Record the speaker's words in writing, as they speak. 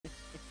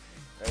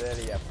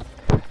Ready up.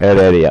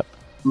 Ready up.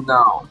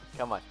 No.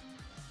 Come on.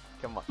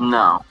 Come on.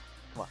 No.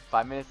 Come on.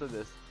 5 minutes of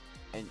this,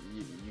 and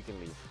you can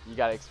leave. You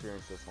gotta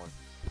experience this one.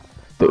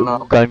 The No.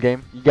 UwU Gun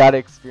Game. You gotta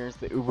experience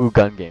the UwU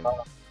Gun Game.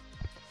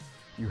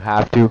 You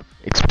have to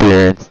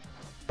experience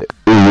the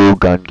UwU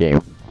Gun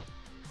Game.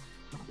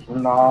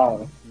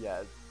 No.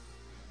 Yes.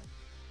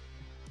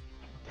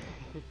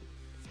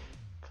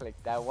 Click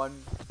that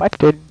one.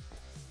 Button.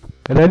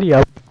 Ready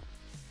up.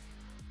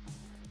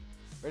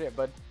 Ready up,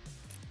 bud.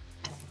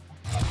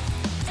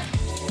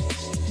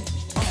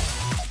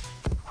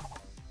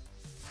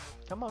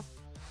 Come on.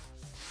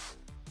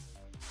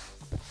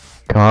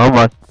 Come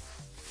on.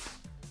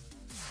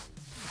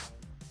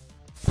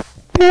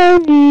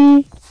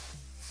 Benny.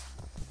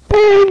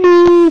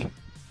 Benny.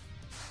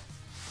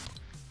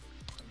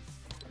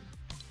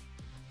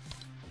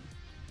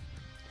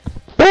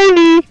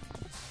 Benny.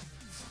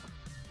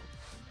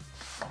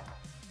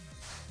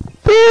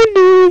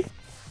 Benny.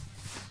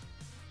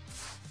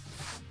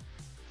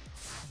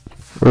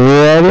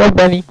 Ready up,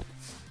 Benny.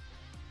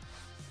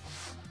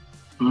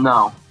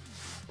 No.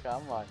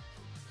 Come on.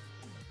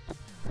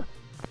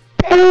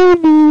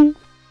 Benny.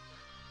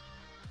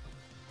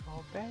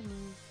 Oh,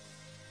 Benny.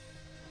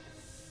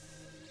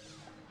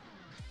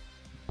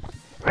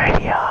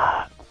 Ready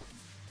up.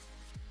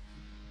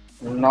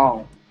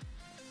 No.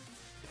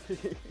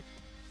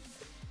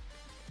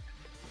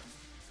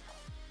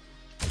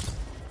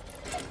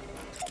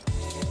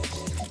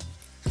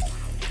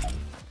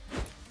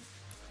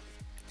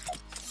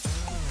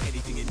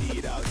 Anything you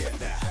need, I'll get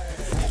that.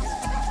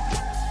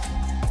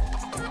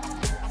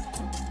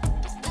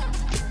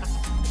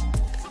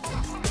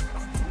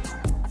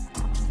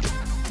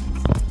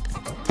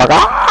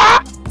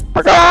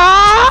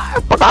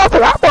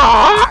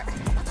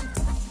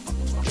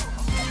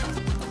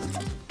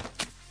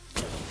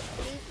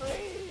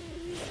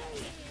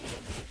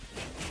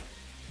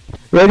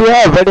 Ready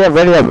up, ready up,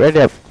 ready up, ready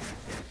up.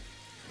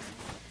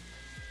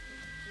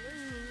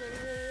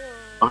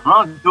 I'm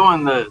not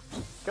doing this.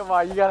 Come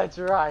on, you gotta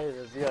try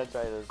this. You gotta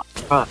try this.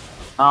 You No.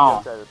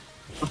 gotta try this.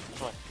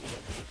 Come on.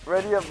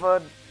 Ready up,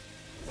 bud.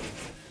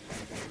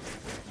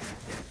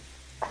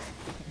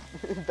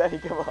 Benny,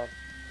 come on.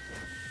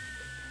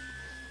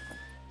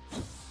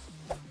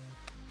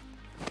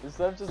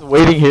 Instead of just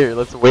waiting here,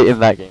 let's wait in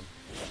that game.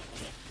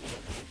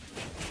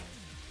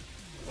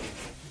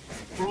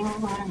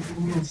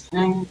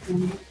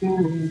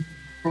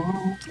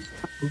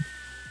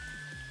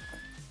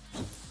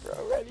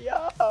 Bro, ready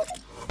up.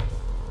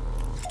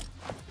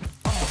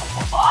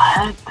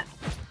 What?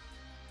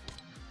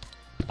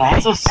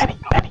 That's a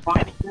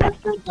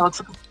character? That's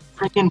like a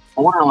freaking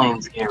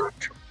Borderlands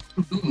character.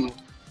 The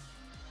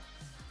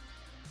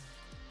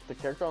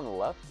character on the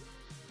left?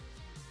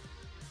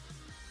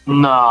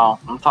 No,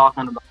 I'm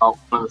talking about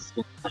one of the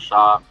skins in the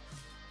shop.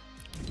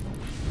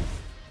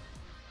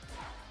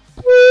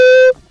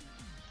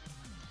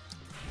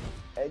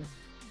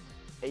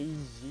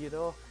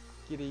 Eijiro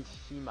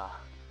Kirishima.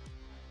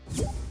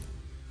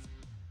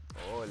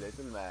 Oh,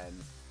 little man.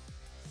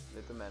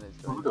 Little man is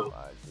joining the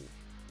party.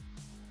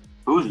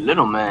 Who's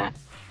Little Man?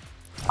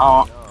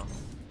 Oh, No.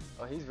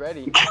 Oh, he's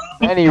ready.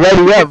 Benny,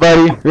 ready up,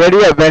 buddy.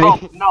 Ready up,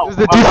 Benny. No, It was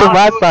the decent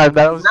last time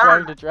that I was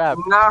trying to trap.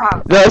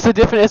 nah. No, it's a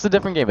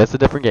different game. It's a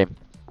different game.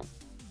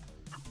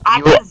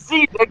 I can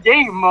see the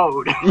game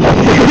mode.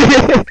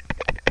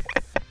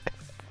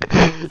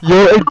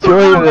 You'll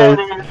enjoy this.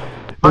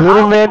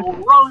 Little man,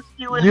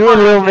 you and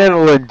Little Man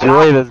will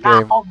enjoy this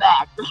game. Hold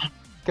back.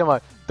 Come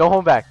on. Don't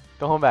hold back.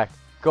 Don't hold back.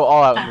 Go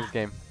all out in this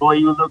game. Boy,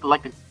 you look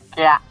like a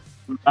cat.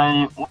 Who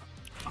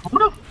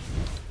the?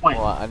 Wait.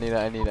 Hold on, I need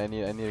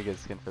a good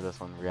skin for this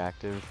one.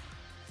 Reactive.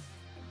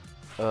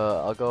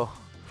 I'll go.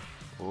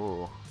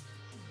 Ooh.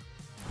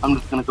 I'm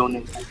just gonna go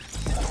new.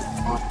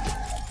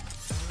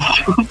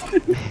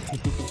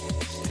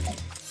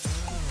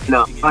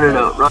 No,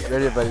 no.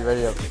 Ready up, buddy.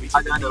 Ready up.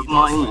 I got the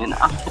money and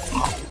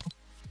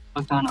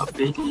I'm gonna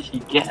bitch she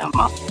get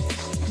my.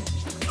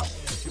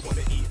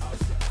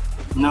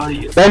 No,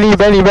 you. Benny.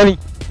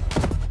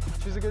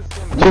 Choose a good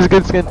skin. Choose a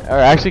good skin. Or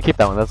actually, keep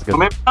that one. That's a good.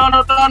 No,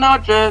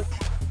 shit.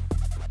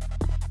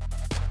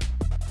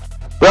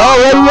 Bro,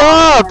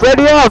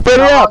 ready up.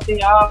 Me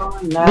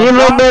and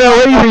Little Man are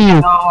waiting for you.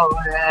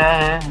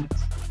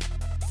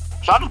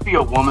 Should I just be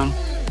a woman?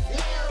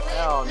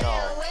 Hell no.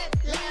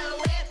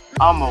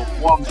 I'm a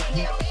woman.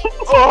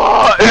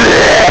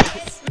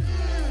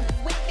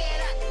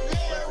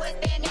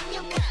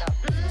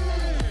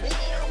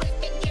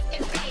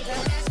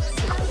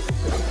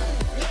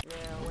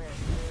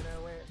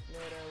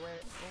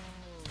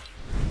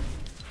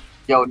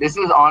 Yo, this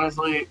is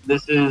honestly,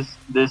 this is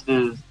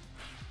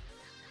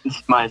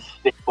my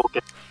staple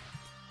game.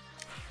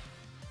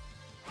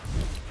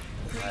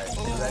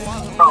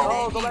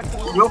 Bro,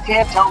 you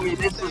can't tell me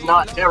this is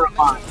not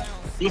terrifying.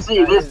 You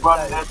see this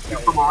running at you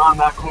from around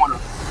that corner.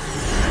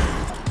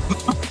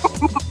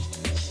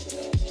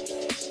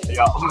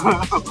 Yo.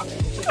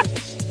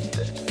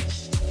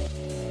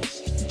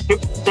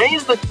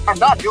 I'm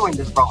not doing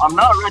this, bro. I'm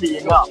not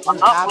readying up. I'm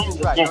not playing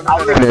this game. No.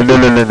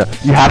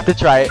 You have to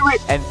try it.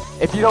 And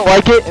if you don't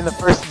like it in the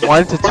first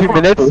 1 to 2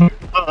 minutes,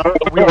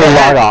 we will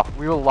log off.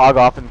 We will log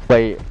off and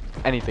play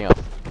anything else.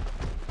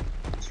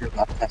 Sure,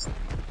 that's testing.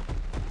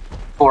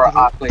 For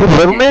I play. Hey,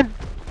 little man?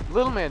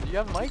 Little man, do you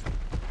have a mic?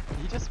 Did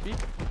he just speak?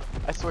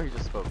 I swear he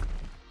just spoke.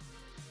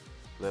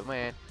 Little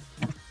man.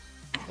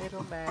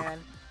 Little man.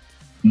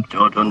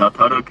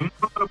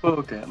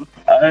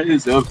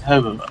 Eyes of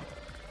heaven.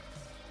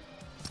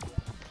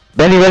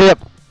 Benny, ready up.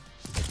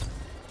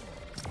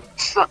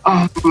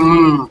 I'll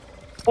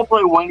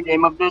play one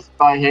game of this.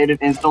 If I hate it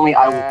instantly,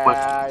 I will quit.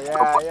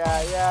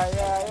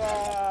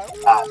 Yeah.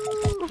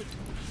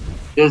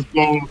 This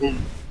game is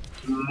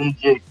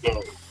legit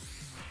gay.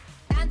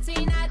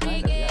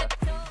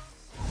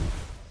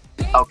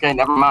 Okay,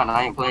 never mind.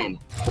 I ain't playing.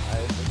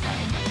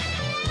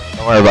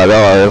 Don't worry about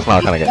it. It's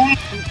not gonna get.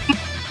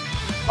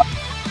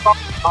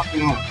 I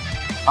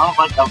don't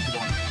like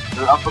LPM.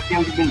 The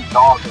LPMs have been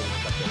dogs.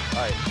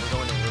 Alright, we're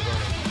going in.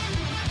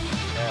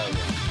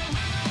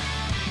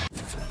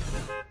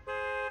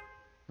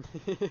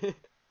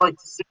 Like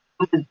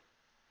 600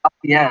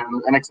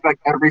 LPMs and expect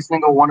every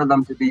single one of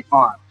them to be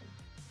fun.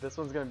 This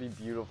one's gonna be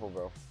beautiful,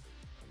 bro.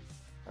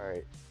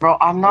 Alright. Bro,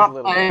 I'm not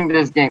playing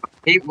this game. I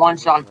hate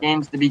one-shot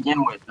games to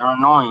begin with. They're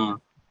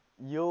annoying.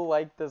 You'll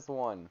like this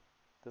one.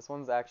 This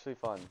one's actually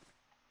fun.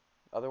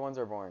 Other ones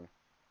are boring.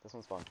 This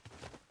one's fun.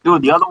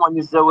 Dude, the other one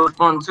you said was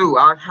fun too.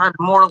 I had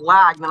more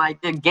lag than I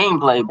did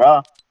gameplay,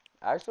 bro.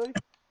 Actually?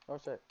 Oh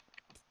shit.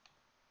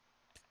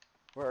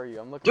 Where are you?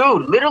 I'm looking.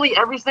 Dude, literally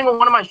every single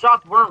one of my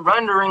shots weren't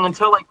rendering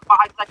until like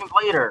 5 seconds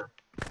later.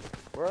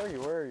 Where are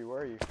you?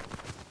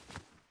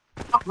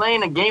 I'm not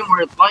playing a game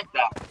where it's like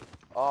that.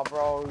 Oh,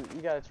 bro,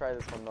 you gotta try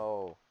this one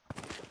though.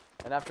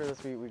 And after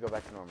this, we go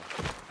back to normal.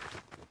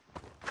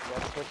 You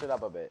gotta switch it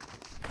up a bit.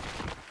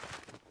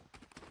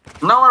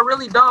 No, I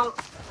really don't.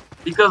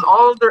 Because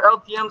all of their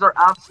LTMs are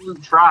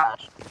absolute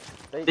trash.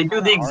 They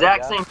do the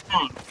exact same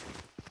thing.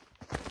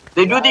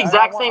 They do the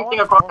exact same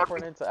thing across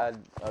every to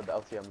add the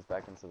LTMs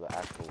back into the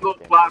actual single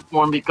game.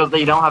 platform because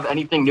they don't have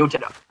anything new to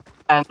them.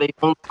 And they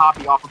don't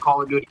copy off of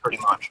Call of Duty pretty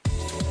much.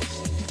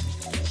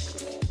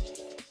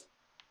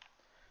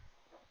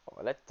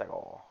 Oh, let's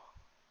go.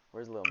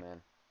 Where's Lil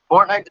Man?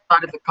 Fortnite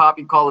decided to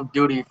copy Call of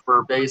Duty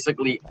for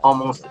basically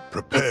almost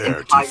the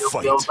entire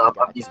build-up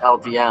of these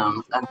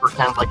LTMs and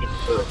pretend like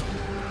it's good.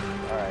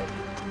 Alright.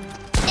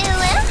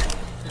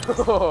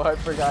 Oh, I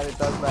forgot it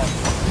does that.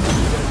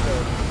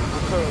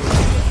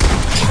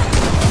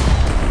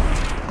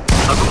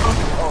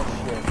 Oh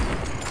shit.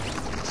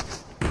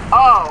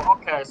 Oh,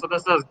 okay, so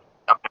this is...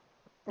 Okay.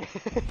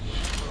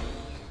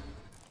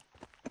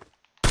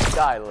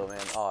 Die, little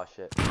man. Oh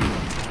shit.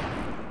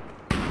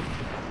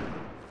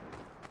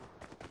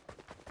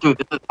 Dude,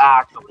 this is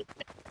actually...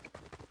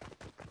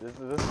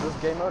 This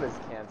game mode is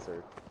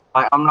cancer.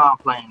 I'm not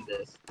playing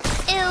this.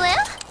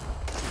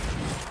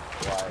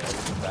 Why? Is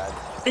it bad?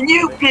 Can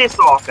you piss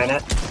off in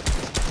it?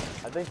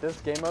 I think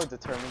this game mode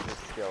determines your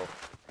skill.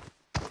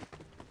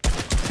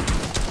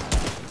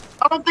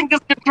 I don't think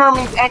this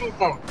determines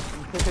anything.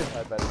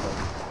 I bet it does.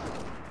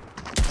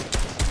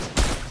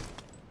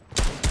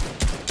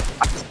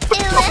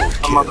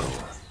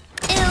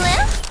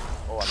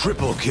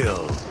 Triple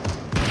kill.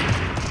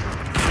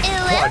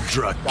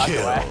 Quadra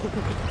kill.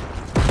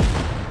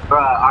 Bruh,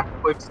 I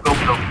quick scope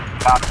them.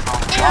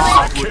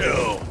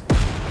 Kill.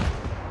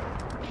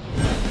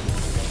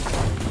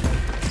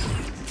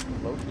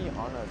 Loki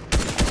on a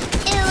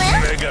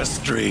Mega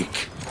streak.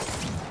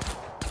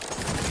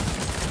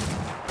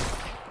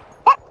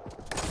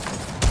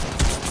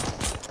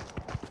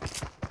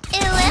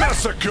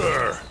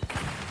 Massacre.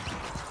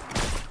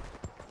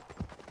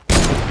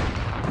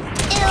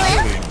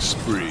 Killing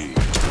spree.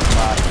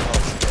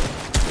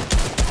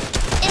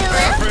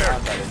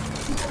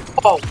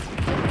 Oh,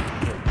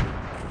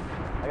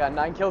 I got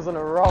 9 kills in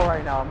a row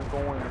right now. I'm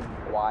going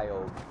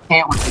wild.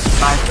 can't with this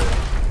sniper.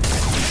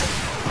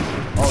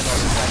 Oh no,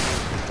 that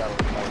was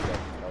good.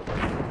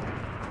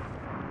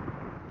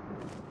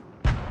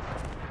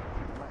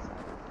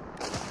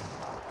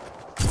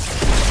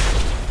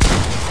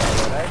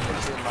 That actually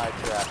did my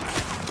trap.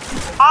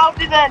 How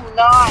did that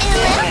not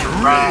hit me,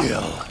 bruh?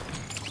 Real.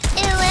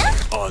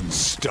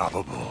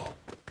 Unstoppable.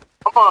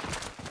 Come on.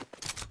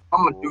 I'm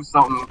gonna do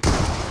something.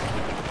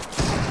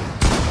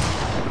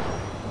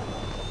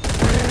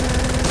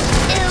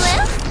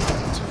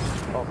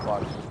 Oh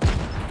fuck.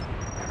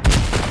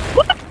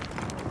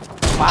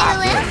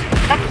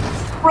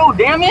 Bro,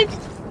 damage?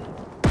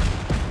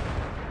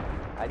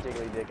 Hi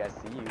Jiggly Dick, I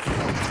see you.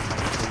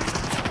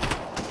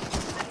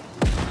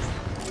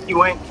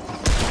 You ain't.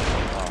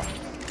 Oh,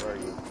 where are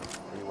you?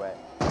 Are you wet?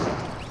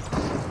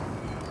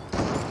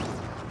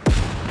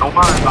 Don't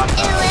worry about that.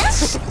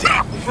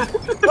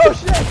 Oh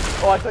shit!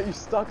 Oh, I thought you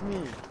stuck me.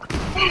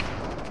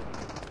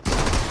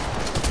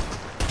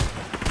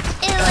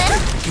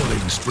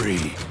 Killing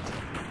spree.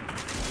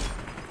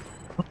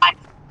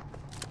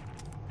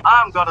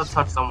 I'm gonna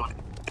touch someone.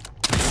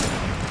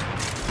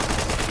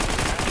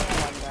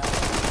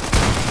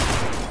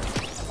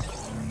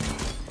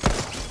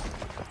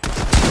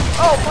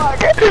 Oh fuck!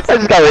 I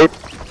just got raped.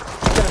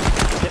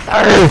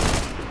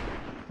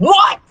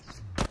 What?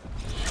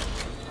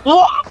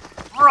 What?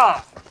 Bruh.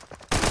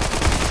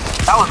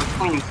 That was a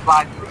clean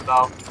slide through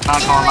though. Not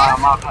gonna lie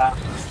on my pass.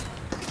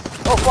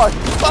 Oh fuck!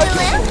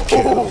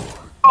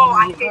 Oh,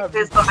 I hate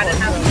this though. I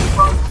didn't have any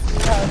fun.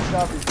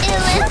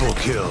 Triple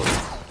kill.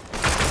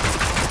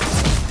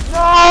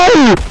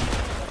 No!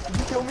 Did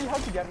you kill me?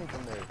 How'd you get me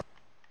from there?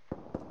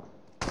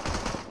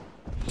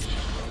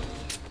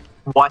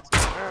 What? Oh,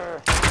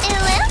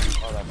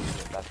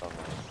 that's all nice.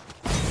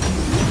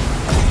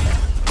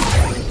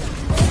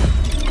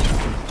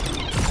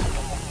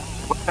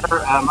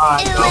 Where am I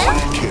going?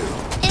 Kill.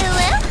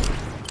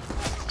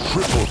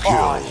 Triple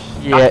kill.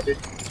 Yeah.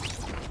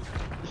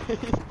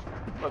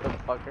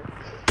 Motherfucker.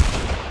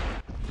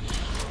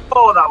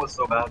 Oh, that was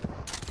so bad.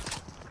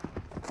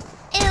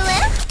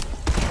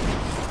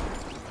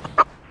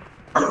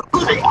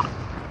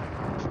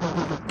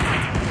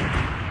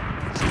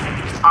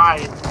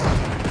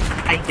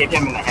 I hit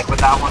him in the head with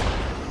that one.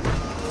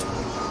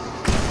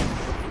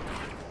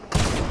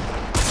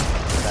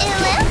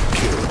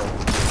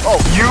 Oh,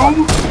 You?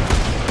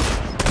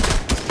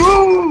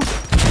 Ooh!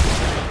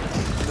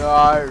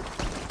 no.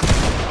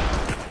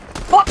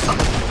 What the?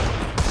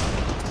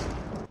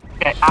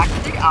 Okay,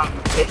 actually, I'm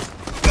pissed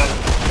because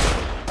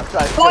I'm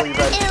trying to what kill you, is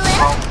Betty.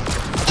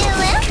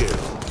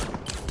 Kill.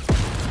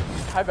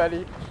 Hi,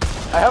 Betty.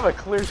 I have a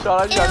clear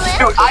shot on you. Dude,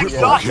 I I'm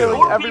shot killing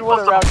more everyone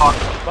people around so far.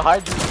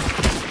 behind you.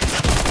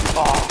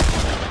 Oh.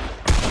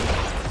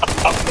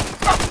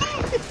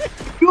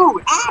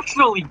 Dude,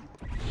 actually,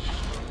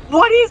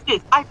 what is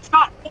this? I've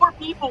shot 4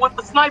 people with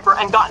the sniper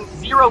and gotten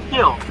 0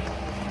 kills.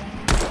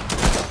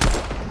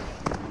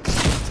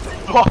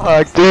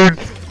 Fuck, dude.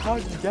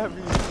 How'd you get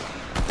me?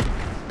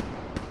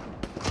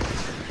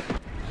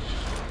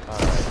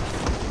 Alright.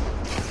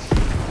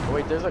 Oh,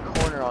 wait, there's a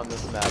corner on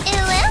this map.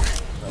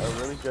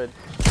 Really good.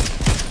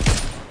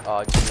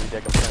 Oh, give me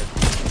dick. I'm trying to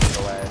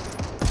go away.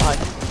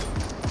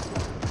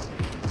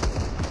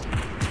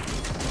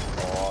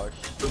 Oh,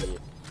 shit.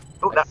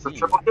 Oh, that's a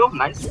triple kill.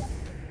 Nice.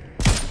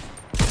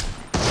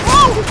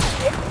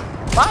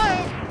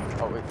 Bye!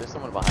 Oh, wait, there's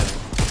someone behind me.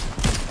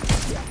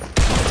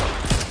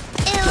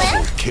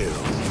 Double kill.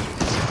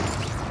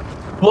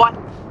 What?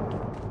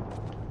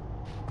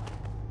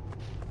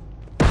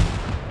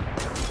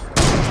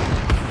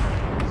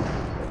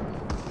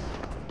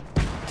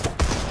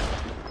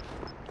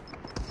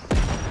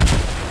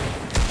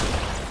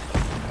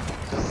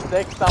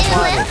 Stick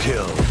someone. Triple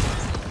kill.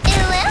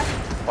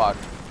 Fuck.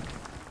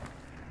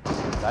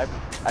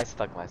 I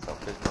stuck myself.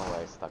 There's no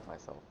way I stuck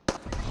myself.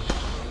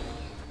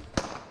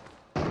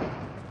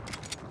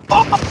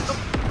 Oh,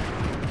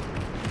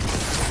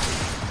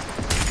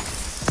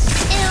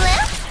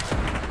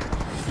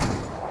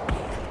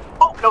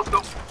 no,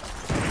 no.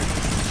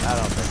 I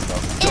don't think so.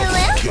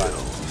 Double kill.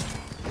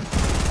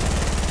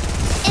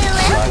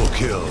 Triple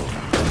kill.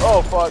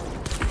 Oh fuck.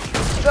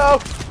 No!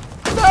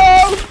 No!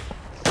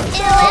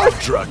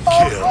 Quadra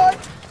kill. fuck.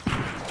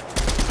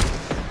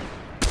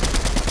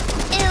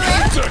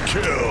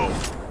 Pentakill.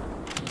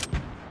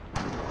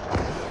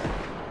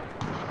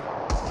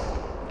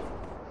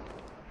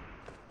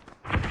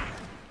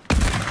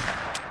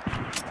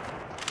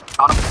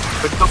 Got him.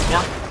 Good kill,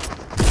 yeah.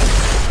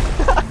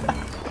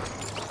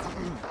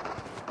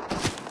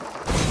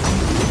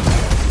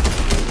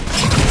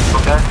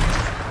 Okay.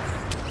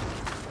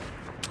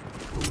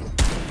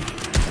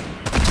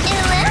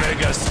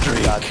 Mega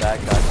streak. Got that.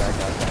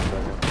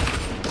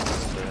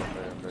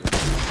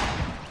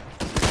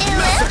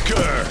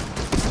 Massacre.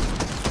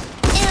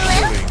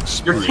 Killing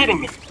spree. You're kidding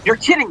me. You're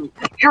kidding me.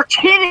 You're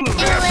kidding me.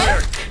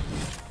 Epic.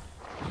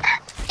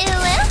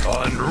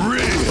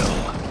 Unreal.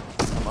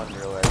 I'm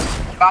unreal right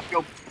now. Got you.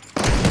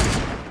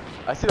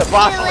 I see the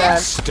boss man.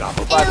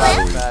 Unstoppable. Bye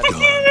bye man.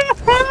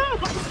 Gun.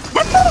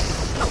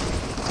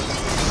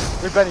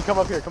 Wait, Benny, come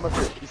up here.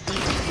 You see?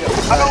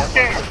 I don't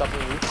care.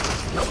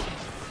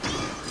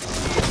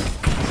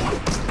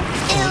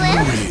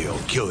 Unreal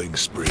killing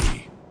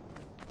spree.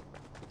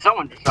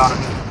 Someone just shot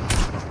him.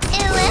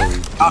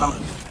 Got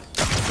him.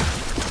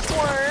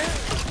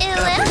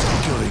 Epic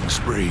killing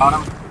spree. Got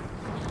him.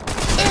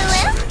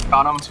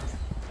 Got him.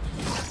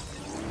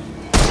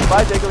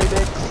 Bye, Diggly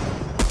Dick.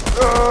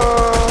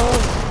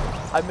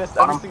 I missed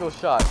every single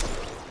shot.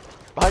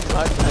 Behind you.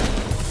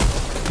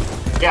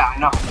 Yeah, I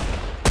know.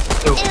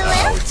 Dude,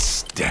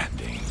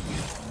 Outstanding.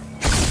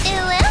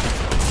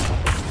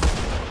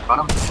 got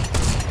him.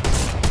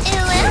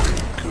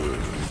 Good.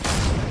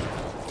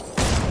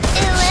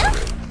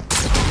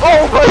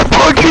 Oh my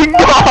fucking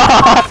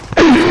god!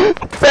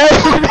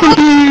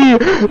 Benny!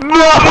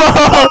 No!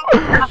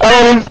 I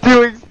was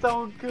doing so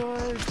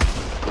good!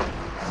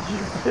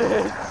 You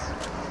bitch!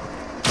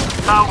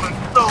 That was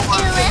so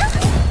much.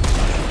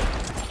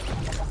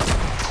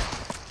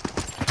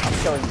 I'm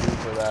killing you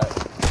for that.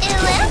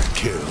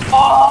 Kill.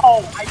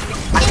 Oh, I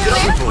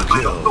Triple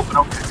kill.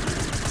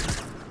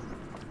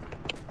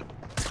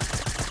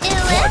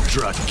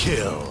 Quadra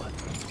kill.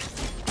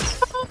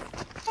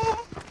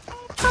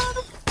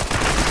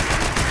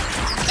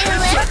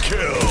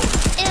 Pentakill.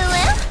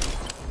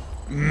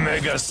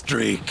 Mega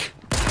streak.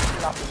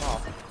 Knock him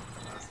off.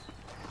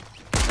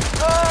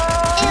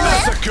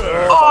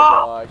 Massacre.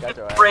 Oh my god, got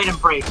your ass. Raid and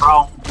break,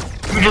 bro.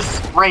 You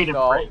just raid and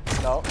No, break.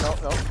 no.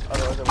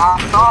 Otherwise I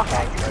I'm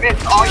sorry. You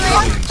missed all your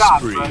other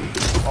shots,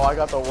 bro. Oh, I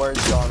got the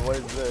words on. What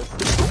is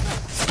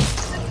this?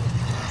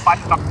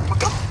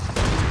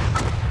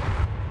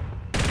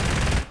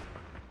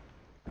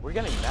 We're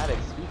getting mad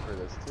XP for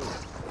this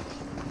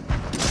too.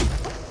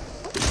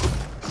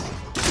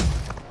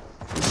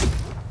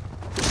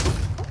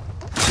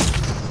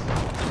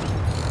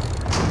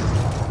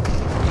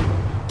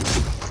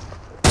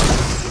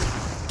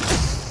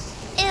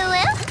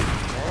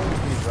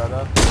 Thank you,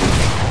 brother.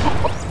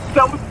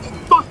 That was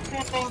so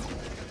stupid.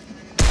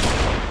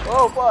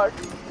 Oh fuck.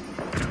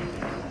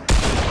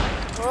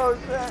 Oh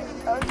shit.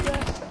 Oh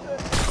shit.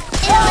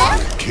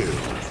 Kill.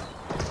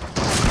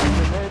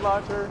 Grenade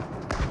launcher.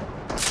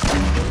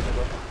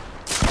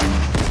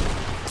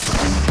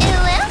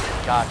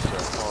 Gotcha.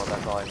 Oh,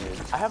 that's all I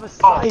need. I have a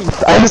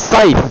scythe. I have a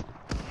scythe.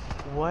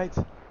 What?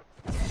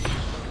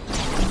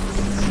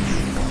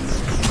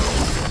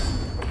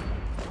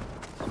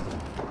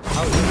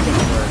 How is this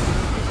gonna work?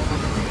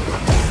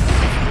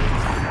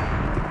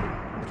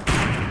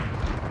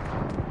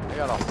 I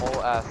got a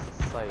whole ass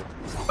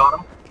scythe. Got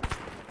him.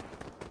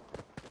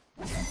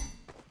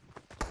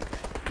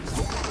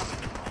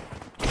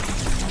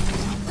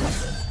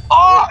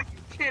 Oh, you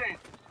kidding?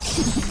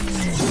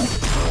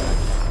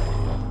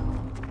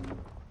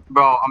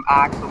 Bro, I'm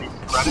actually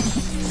spreading.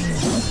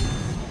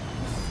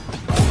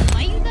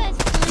 Why you guys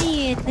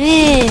playing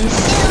this?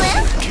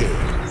 Kill.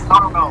 I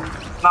don't know.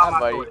 It's not Hi, my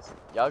buddy. choice.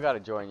 Y'all gotta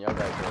join. Y'all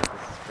gotta join. This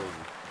is crazy.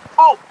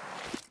 Oh!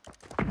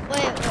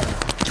 Wait,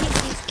 keep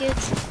these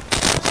kids.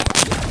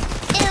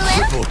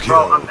 Triple Bro,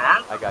 I'm kill.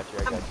 mad. I got you.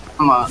 I got you.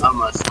 I'm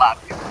gonna slap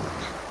you.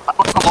 I'm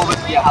gonna come over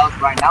to your house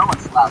right now and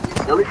slap you,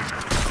 silly.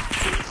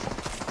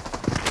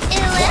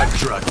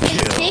 Quadra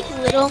kill. Big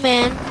little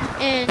man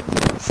and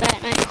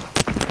fat man.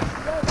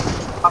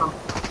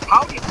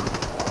 How do you...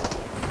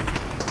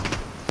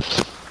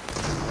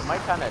 It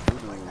might kinda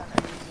doo-doo.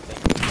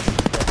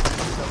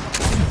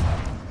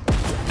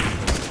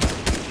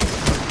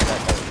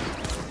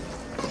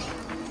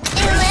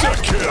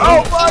 Kill.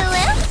 Oh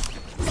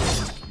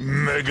fuck!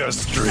 Mega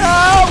streak.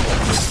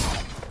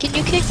 Can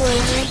you kick little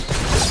man?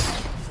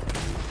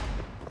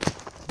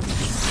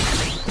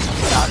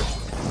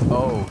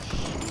 Oh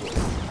shit.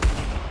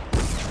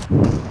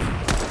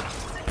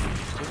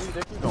 Jimmy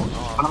Dicky going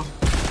on.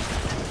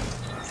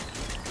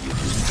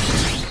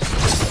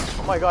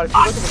 Oh my god, if you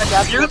look at the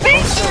stats,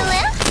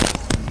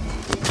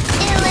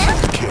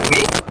 Excuse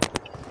me?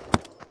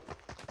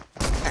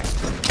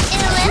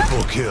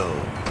 Triple kill.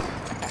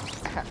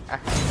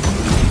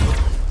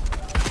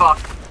 Fuck.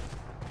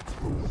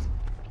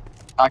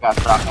 I got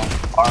shotgun.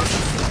 Hard.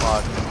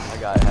 Fuck, I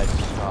got a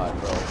headshot,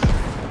 bro.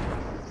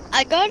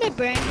 I got a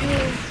brand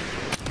new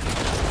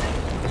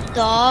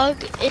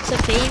dog. It's a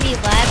baby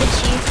lab and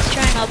she's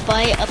trying to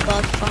bite a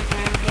bug from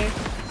around here.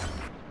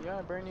 You got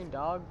a brand new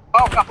dog?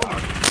 Oh, God.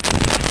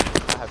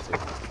 I have to. You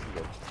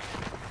good.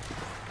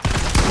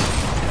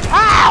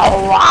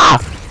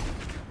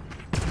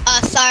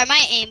 Sorry, my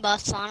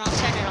aimbot's on. I'll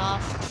turn it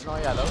off. No,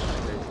 yeah, that was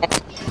kinda crazy.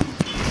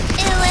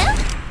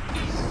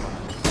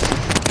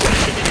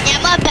 Yeah,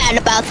 I'm not bad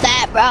about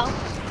that, bro.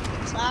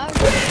 Sorry.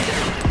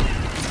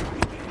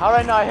 How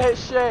did I not hit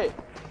shit?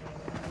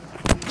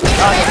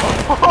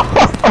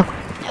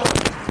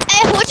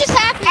 Hey, what just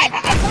happened?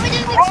 Someone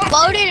just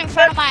exploded in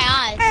front of my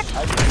eyes. I just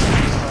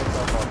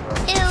myself up,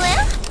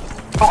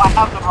 bro. Oh, I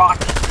have the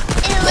rocket.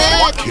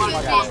 What the Good.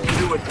 fuck are you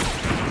doing?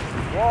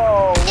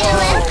 Whoa,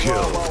 whoa,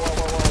 Kill. whoa.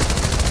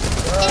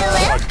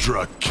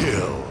 Quadra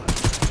kill.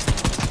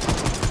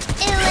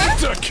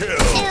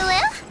 Pentakill.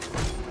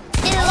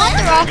 I want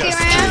the rocket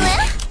round.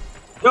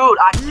 Dude,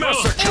 I can't.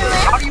 Massacre.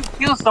 How do you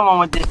kill someone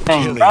with this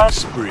thing, Killing bro?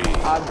 spree.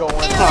 I'm going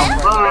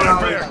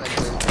Epic.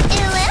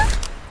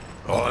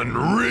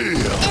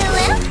 Unreal.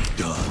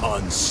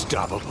 Done.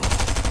 Unstoppable.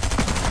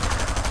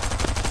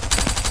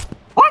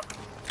 What?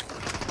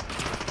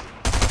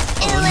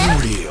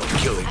 Unreal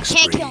killing I spree.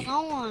 can't kill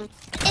no one.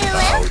 I'm killing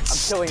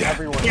Outstanding.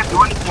 everyone. Can't do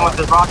anything with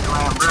this rocket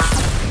ram, bro.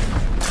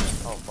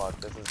 Oh fuck,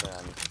 this is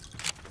bad.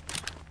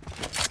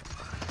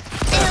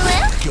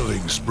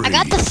 Killing spree. I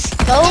got the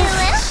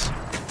scopes.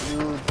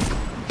 Dude.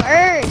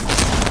 Bird.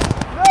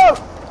 No!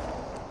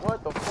 What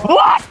the fuck?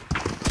 What?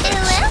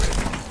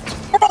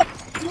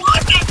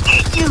 What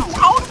did you?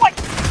 How do I?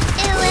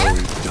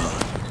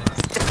 Done.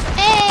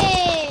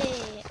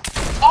 Hey.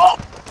 Oh!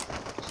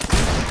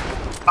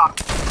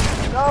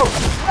 No!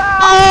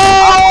 Oh,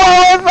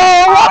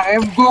 I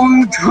am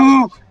going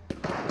to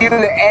kill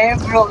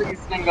every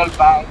single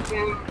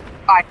person.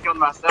 I killed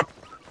myself.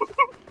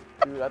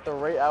 Dude, at the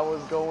rate I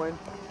was going.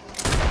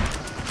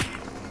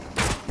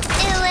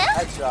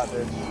 Headshot,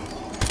 bitch.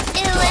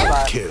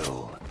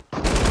 Kill.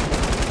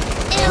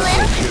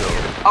 Triple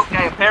kill.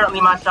 Okay,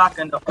 apparently my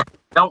shotgun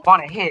don't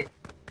want to hit.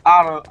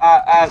 I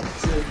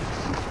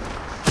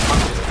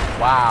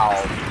Wow.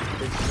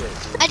 Big shit,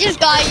 dude. I just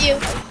got you. I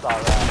saw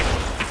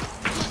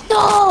that.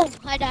 No,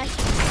 I died.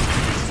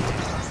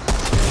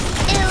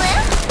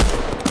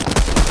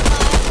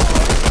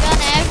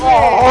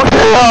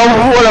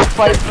 Oh, what a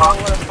fight! Oh,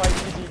 what a fight!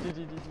 GG.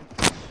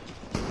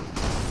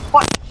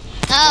 What?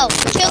 No,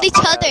 kill each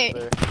other.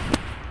 There.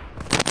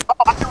 Oh,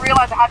 I didn't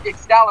realize I had the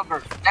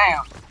Excalibur.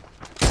 Damn.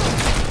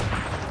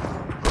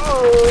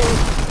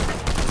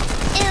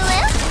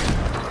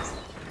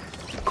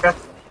 Okay.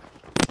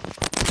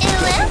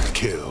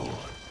 Kill.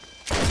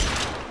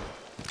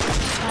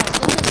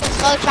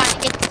 So trying to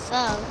get the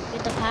sub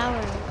with the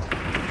power.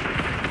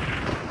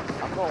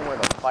 I'm going where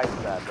the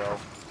fight's at, bro.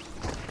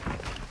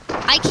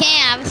 I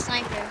can't. I'm a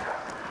sniper.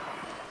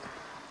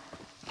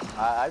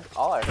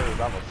 All I heard was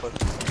I'm a pussy.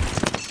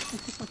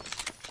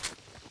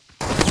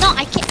 No,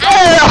 I can't.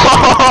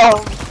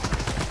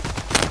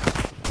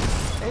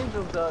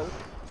 Angel does.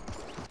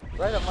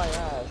 Right up my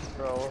ass,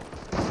 bro.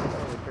 That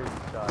was a crazy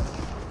shot.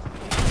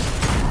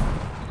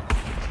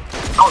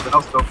 That was an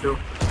no-scope too.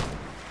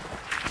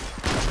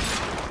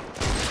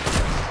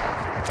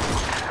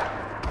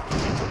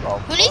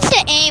 Who needs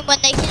to aim when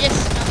they can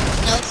just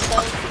no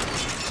scope?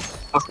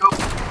 No-scope?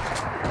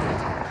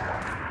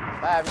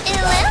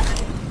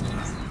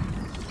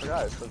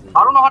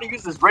 I don't know how to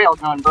use this rail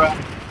gun, bro. You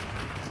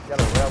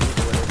gotta rail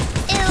people with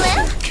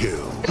it.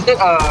 Kill. Is it,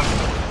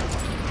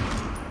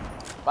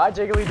 Bye,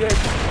 Jiggly Dick.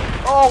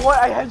 Oh, what?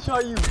 I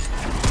headshot you.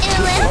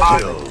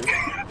 Kill.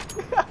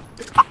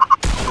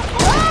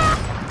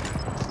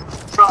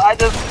 Bro, I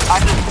just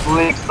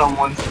blinked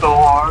someone so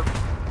hard.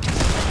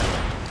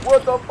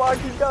 What the fuck?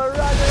 He's got a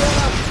rocket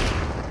up.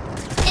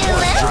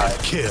 Quadra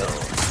kill.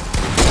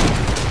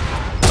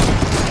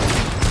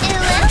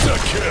 The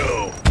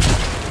kill.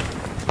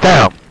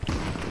 Damn.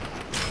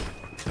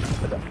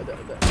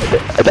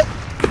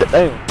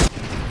 Damn.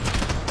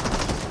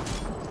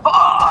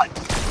 Fuck!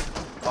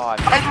 Oh,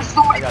 There's just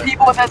so many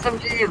people with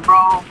SMGs,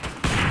 bro.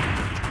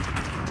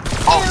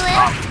 Oh,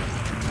 fuck.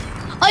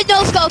 I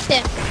no scoped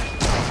him.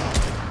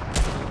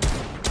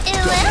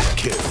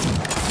 Kill.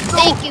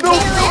 Thank you.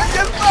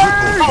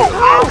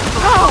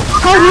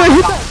 How do I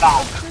hit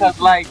that? Because,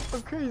 like,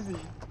 I'm crazy.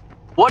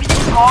 what are you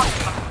talking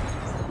about?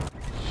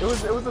 It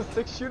was a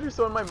 6-shooter,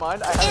 so in my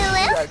mind I had to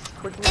shoot as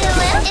quickly as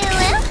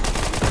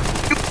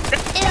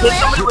Hit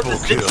somebody with a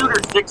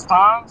 6-shooter 6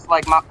 times,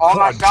 like all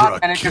my shots,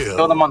 and it just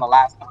killed them on the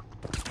last one.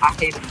 I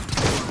hate it.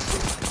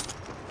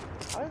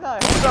 How did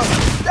that hit up?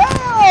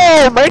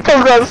 Damn!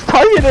 Michael was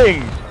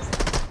targeting!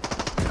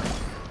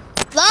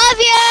 Love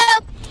you.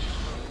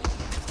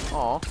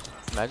 Aw,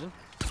 imagine.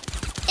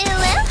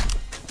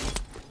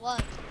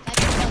 What? I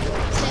just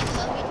saying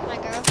love you to my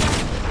girlfriend.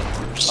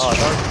 Oh,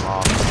 that was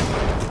mom.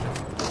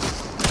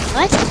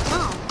 What?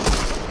 Mom.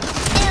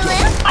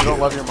 You don't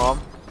love your mom?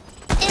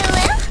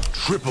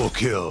 Triple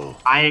kill.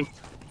 I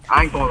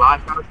ain't gonna lie,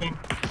 Shadow King.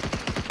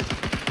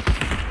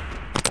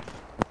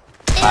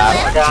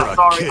 Yeah,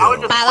 sorry, I was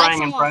just I like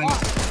praying and someone praying.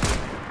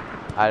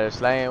 more. I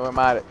just laying with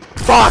my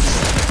box.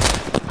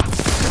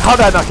 How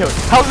did I not kill you?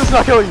 How did this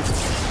not kill you?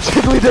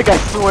 Jiggly Dick, I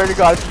swear to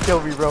God, if you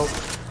killed me, bro.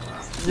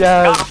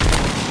 Yes.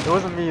 It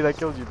wasn't me that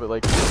killed you, but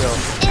like, you know.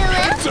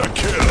 It's a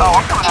kill. Oh,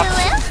 I'm coming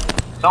after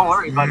you. Don't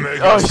worry, buddy.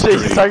 Oh shit,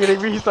 he's targeting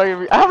me, he's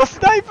targeting me. I have a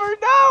sniper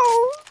now!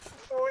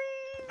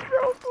 Please,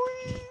 bro,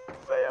 please.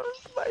 I have a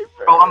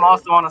sniper. Bro, I'm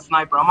also on a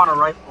sniper. I'm on a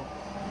rifle.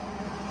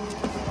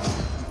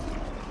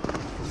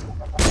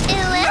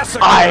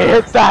 I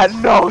hit that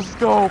no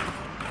scope.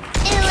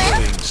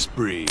 Killing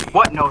spree.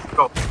 What no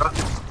scope, bro?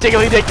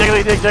 Jiggly Dick,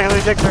 Jiggly Dick,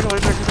 Jiggly Dick,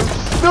 Jiggly Dick.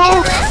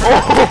 No!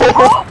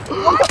 Oh!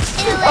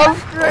 I'm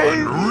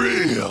crazy.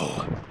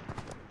 Real.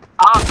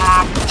 I'm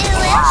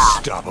actually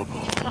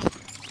Unstoppable.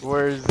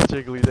 Where's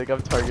Jiggly Dick?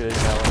 I'm targeting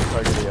now.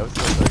 I'm still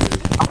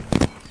targeting.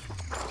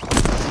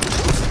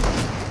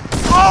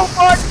 Oh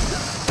fuck!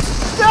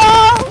 No!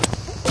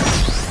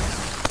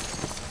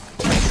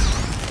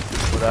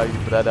 What are you,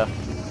 brother?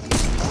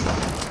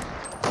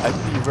 I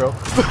see you, bro.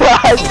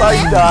 I saw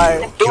you die.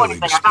 didn't do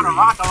anything. I got a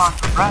rocket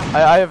launcher, bro.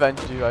 I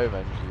avenged you. I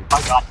avenged you.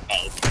 I got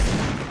eight.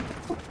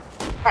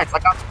 Alright, so I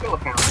got the kill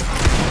apparently.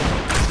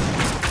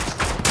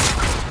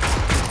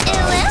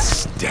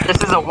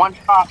 This is a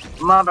one-shot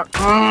mother.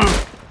 Well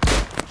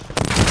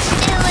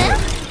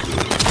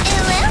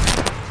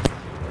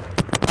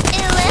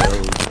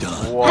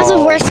done. Whoa. That's the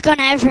worst gun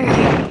ever.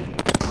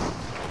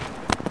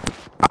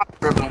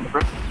 Dribbling the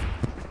brick.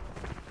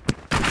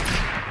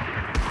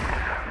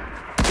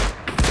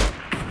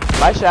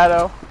 Bye,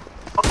 Shadow.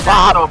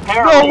 Bob, so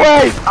apparently, No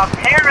way!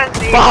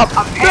 Apparently, Bob,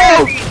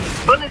 apparently,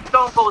 bullets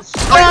don't go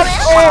straight. Bob,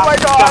 oh my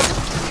God!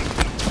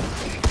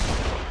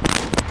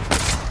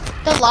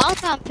 The long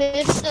gun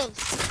pistols.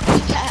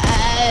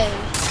 Yes.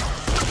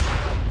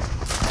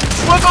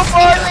 What the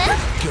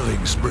fuck?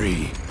 Killing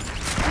spree.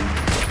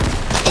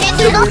 Can't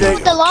do nothing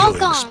with the long Killing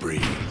gun.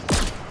 spree.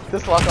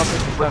 This lock up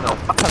is kind of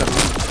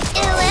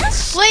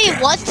Wait,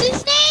 what's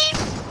his name?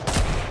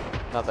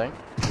 nothing.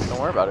 Don't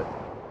worry about it.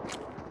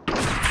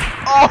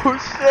 Oh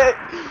shit!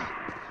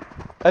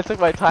 I took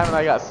my time and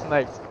I got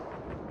sniped.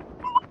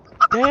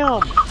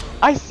 Damn!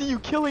 I see you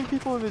killing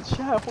people in the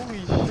chat. Holy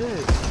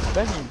shit,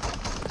 Benny.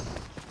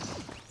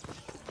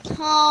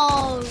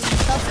 Oh,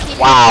 stop kidding.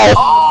 Wow.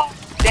 Oh,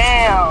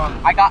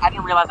 damn! I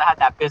didn't realize I had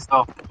that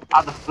pistol.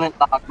 out the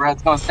flintlock, bro.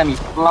 It's gonna send me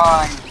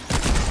flying.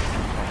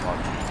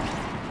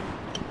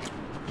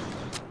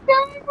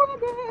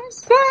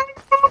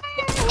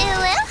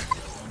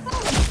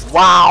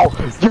 Wow!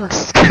 You're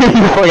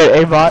screaming for an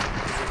aimbot.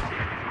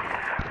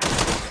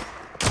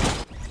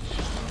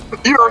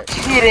 You're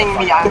kidding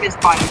me. I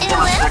missed by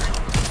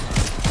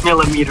a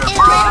millimeter,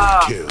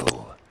 bruh. Kill.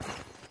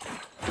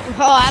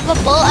 Bro, I have a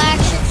bolt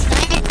action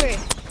sniper.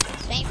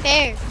 This ain't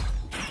fair.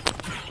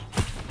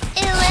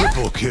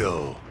 Triple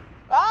kill.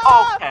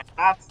 Okay,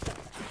 that's.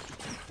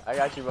 I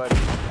got you, buddy.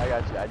 I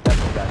got you. I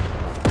definitely got you.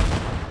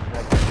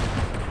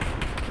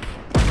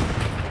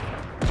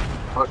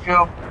 A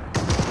kill.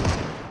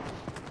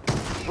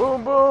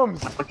 Boom,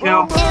 booms. A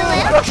kill.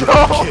 Let's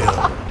go.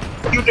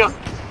 Kill. You just.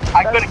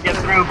 I couldn't get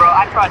through, bro.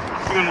 I tried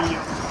shooting you.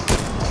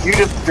 You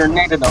just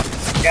grenaded the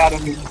fuck out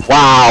of me.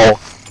 Wow.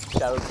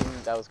 Shadow Team,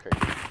 that was crazy.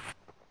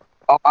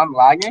 Oh, I'm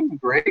lagging?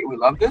 Great, we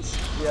love this.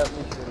 Yeah,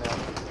 me too now.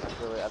 I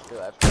feel it.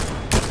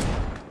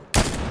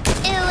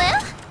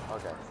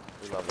 Okay,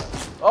 we love that.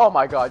 Oh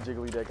my god,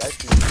 Jiggly Dick, I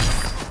see you.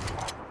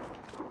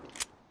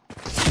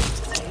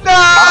 No!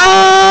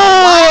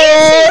 Why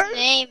is his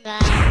name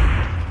that?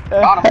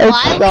 Why would you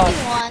want that?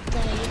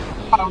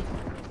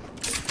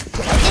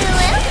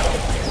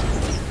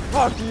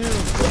 Fuck you!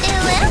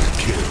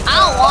 I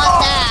don't want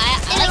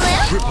that. I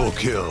like Triple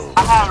kill.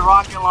 I had a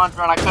rocket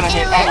launcher and I couldn't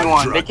hit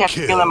anyone. They kept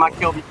stealing my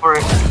kill before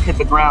it hit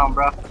the ground,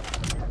 bro.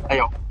 Hey,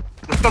 yo.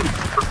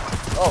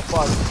 Oh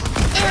fuck.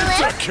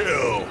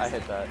 Kill. I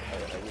hit that.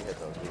 We hit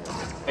those.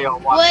 Hey, yo,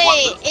 watch,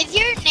 Wait, is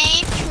your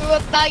name true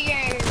about your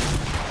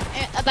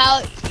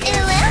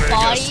Mega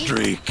body?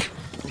 streak.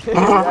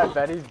 Yeah,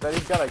 Betty's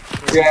got a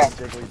crazy Yeah.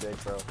 Jiggly Dick,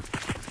 bro.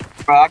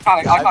 Bro, I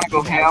kinda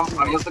go ham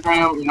on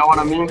Instagram, you know what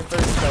I mean? That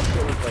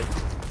shit was like,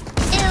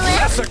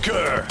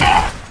 Massacre.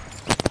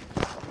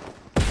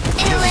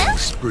 Killing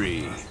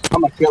spree.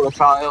 I'm gonna kill a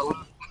child.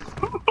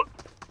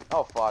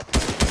 oh fuck.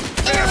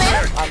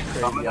 There, I'm crazy.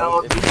 Coming I was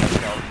out. itching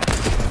myself.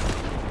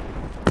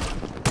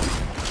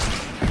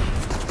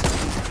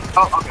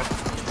 Oh, okay.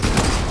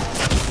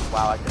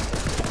 Wow, I can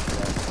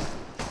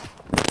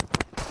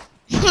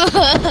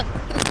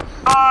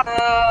Got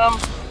him!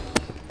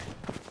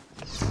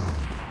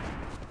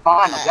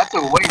 Fine, that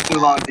took way too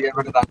long to get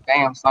rid of that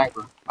damn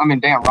sniper. I mean,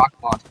 damn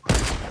rocket launcher.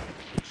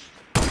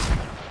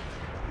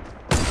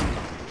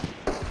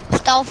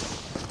 Stealth.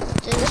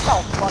 Get the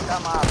fuck out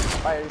of my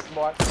face,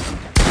 boy.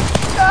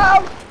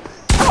 No!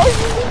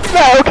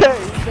 No, okay,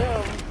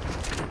 damn.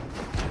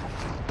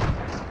 I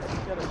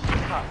got a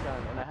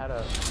shotgun and I had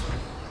a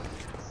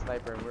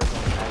sniper and we were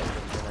going at it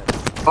for a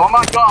minute. Oh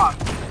my god!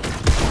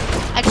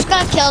 I just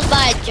got killed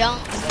by a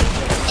junk.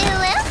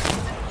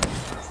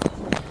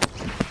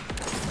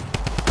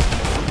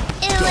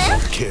 Double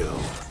kill.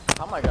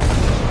 Oh my god.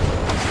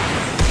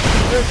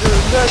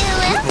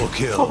 Triple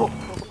kill.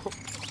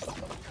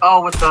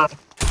 Oh, with the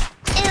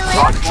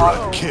rocket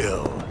Quadra launcher.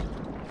 kill.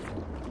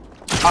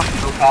 I'm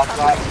so past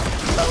that.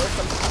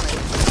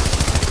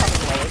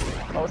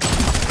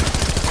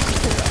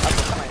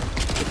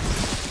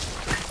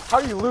 How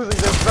are you losing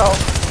this, bro?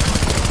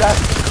 That's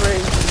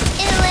crazy.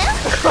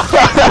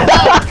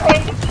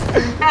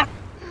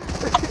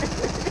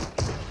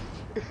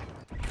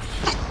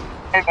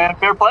 Hey man,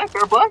 fair play,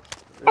 fair play.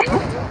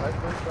 Kill.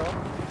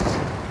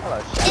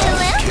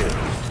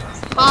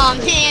 Oh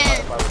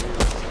man.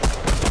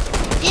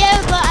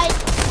 Yeah, but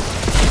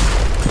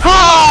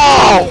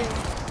How?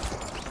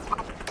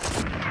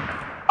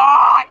 Oh,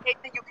 I hate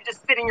that you can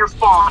just sit in your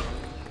spawn.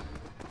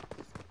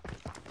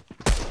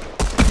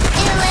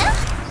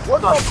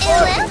 What the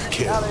fuck?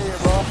 Kill. Out of here,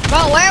 bro.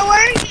 bro, where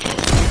were you?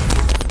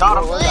 Got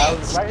him.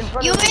 Right in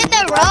front You of were me. in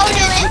the road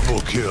and then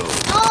Triple kill.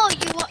 no,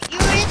 you were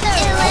in the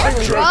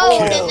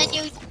road and then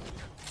you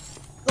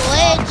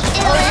glitched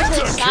over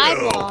to the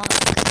sidewalk.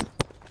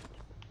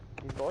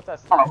 He's both at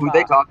I don't know who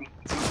they talking to.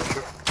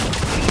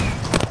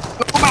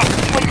 Come on,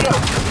 wake up.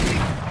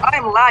 I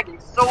am lagging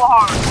so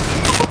hard.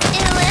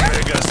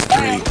 Mega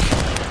streak.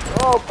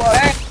 Oh, fuck.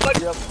 Hey, look.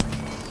 Yep.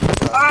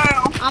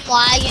 Ow. I'm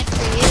lagging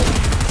for you.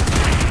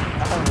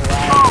 I'm Oh.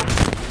 lagging.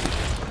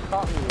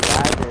 Caught me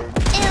lagging.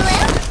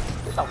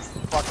 Get the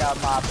fuck out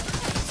of my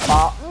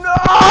spot. No!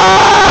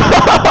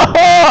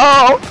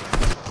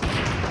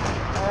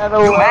 And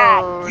You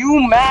mad? alone. You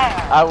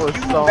mad? I was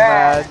You so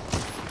mad.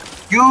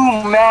 You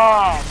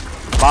mad?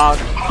 Bonk.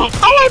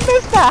 How I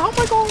missed that? How am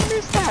I gonna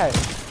miss that?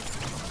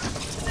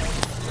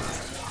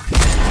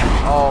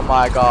 Oh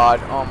my god.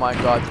 Oh my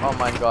god. Oh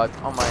my god.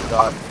 Oh my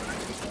god.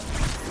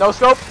 No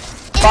scope.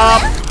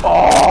 Bomb.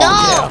 Oh No.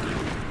 yeah.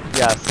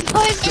 Yes.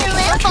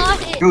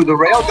 Dude, the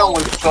railgun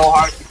was so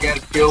hard to get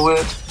a kill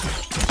with.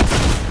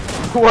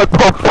 What the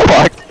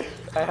fuck?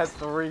 I had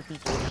 3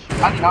 people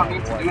shoot. I did not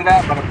mean to do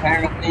that, but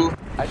apparently,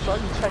 I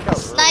tried to check out.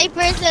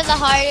 Snipers are the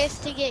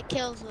hardest to get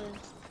kills with.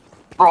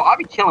 bro, I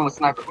be killing with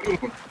sniper. What do you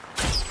mean?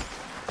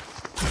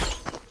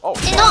 Oh.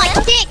 No, I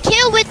can't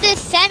kill with this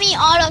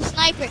semi-auto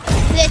sniper.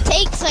 It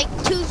takes like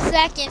 2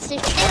 seconds to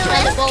shoot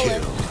another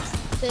bullet.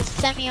 The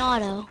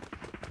semi-auto.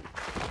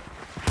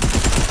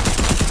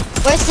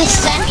 Where's the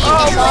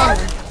semi-auto?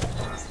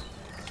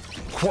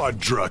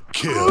 Quadra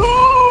kill.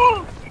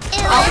 I'll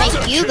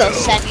make you go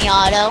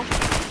semi-auto.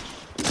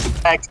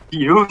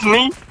 Excuse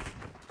me?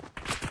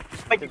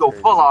 Make you go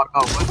full auto.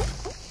 I'll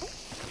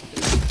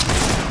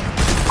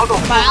go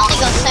full But I only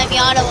auto. go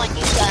semi-auto on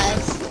you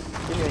guys.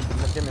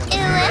 Give me a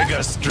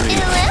Mega streak.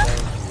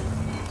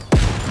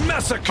 Okay,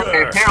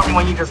 Massacre. apparently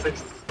when you just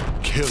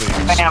Killing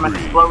spam spree.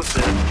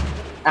 explosive,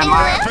 and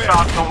my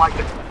shots don't like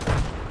it.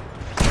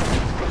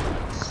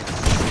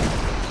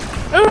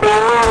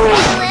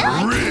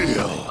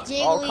 Real.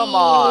 Jiggly, Oh, come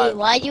on.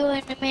 why you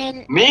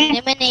eliminate Me?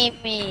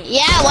 me?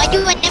 Yeah, why you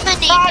eliminate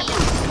me?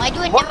 Why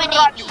you What did I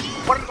eliminate do? me?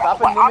 What did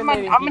Stop I,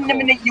 eliminating I'm people.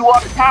 eliminating you all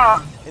the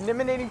time.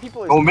 Eliminating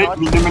people is Don't make not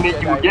me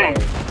eliminate you Jedi again.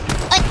 way.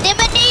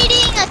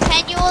 Eliminating a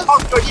 10-year-old Oh,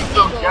 so you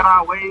those illegal.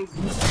 Jedi ways.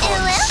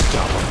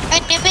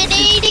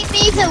 Eliminating me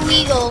is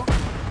illegal.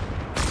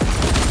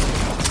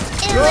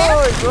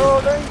 Good, bro,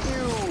 thank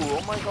you.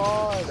 Oh my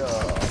god.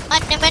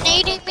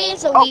 Eliminating me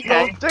is illegal.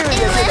 Okay. Jiggly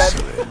didn't do that.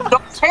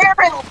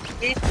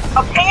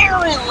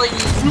 Apparently,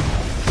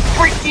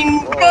 freaking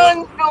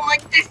guns don't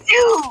like this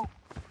too.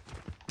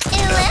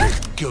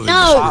 Killing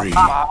No. spree. Oh,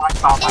 I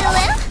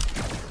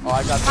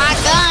got My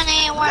that. gun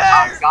ain't I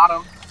working. got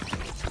him.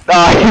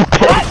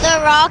 The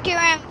rocket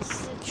ramp.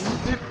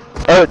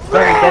 Oh,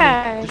 sorry,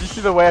 Benny. Did you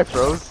see the way I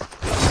froze?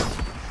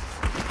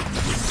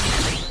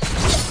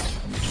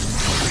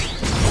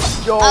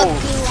 Yo! I'll do on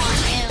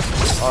him.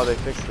 Oh, they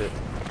fixed it.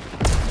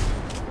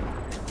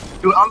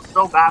 Dude, I'm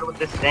so bad with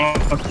this thing.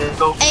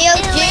 Pistol. Hey yo,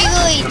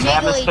 Jiggly,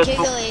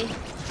 Jiggly.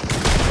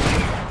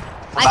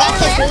 I got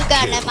the glue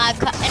gun and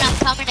I'm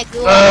coming to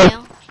glue on you.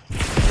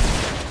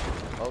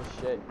 Oh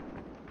shit.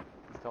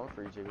 It's coming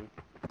for you, Jiggly.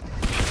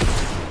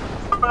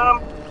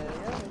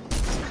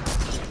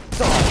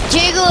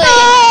 Jiggly!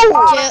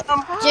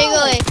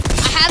 Jiggly,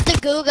 I have the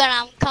glue gun,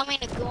 I'm coming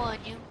to glue on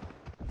you.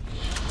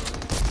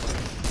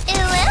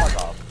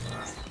 Fuck off.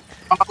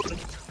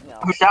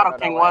 Who Shadow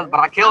King was, but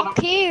I I killed him.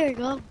 don't care,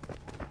 go.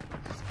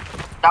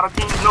 Shadow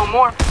King's no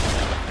more.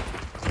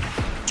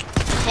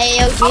 Hey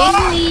yo,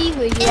 Jiggly,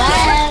 where you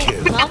at?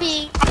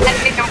 Coming.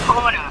 Let's get them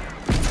corner.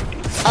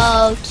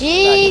 Oh,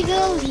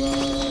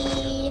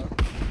 Jiggly.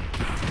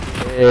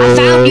 I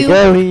found you.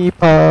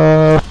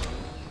 Jigglypuff.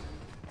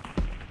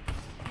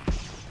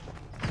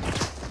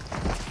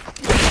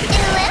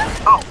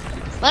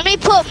 Let me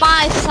put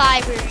my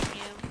cyber in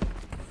you.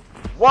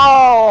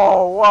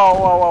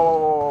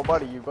 Whoa,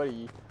 buddy,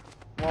 buddy.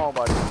 Whoa,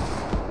 buddy.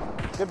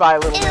 Goodbye,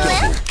 little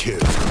man. Kill.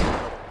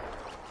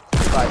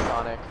 Goodbye,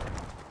 Sonic.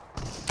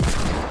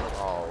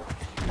 Oh.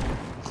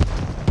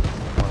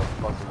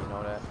 Motherfucker, you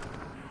know that?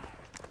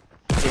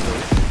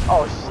 Jiggly.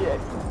 Oh, shit.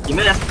 You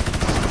missed.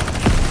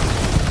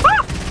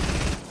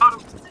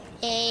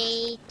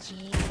 Hey,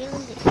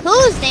 Jiggly.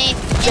 Whose name?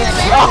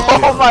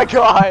 Oh my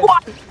god!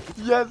 What?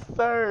 Yes,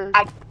 sir!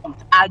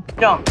 I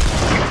jumped.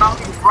 You found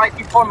me right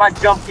before my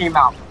jump came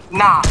out.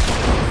 Nah.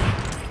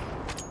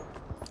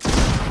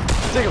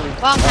 Jiggly.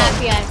 Well, I'm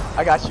happy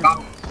I got you.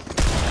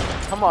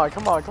 Come on,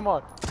 come on, come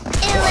on.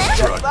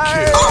 Quadra kill.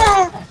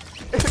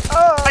 I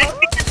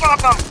think it's one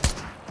of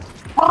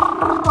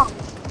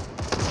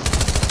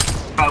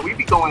them. We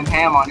be going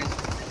ham on it.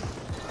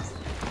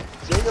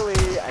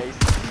 Jiggly, I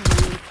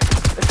see you.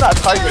 It's not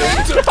targeting.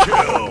 Pizza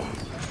kill.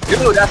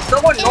 Dude, that's so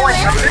annoying.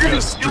 I'm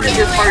literally shooting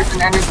this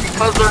person and it's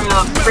because they're in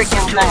the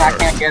freaking thing I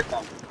can't get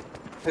them.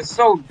 It's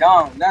so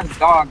dumb. That's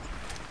dog.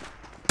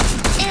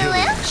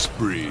 Killing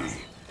spree.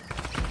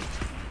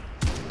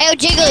 Hey, yo,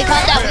 Jiggly,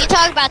 calm down. We can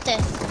talk about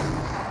this.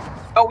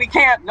 No, we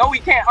can't. No, we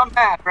can't. I'm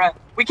mad, bruh.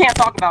 We can't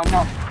talk about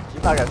no.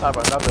 She's not gonna talk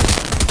about nothing.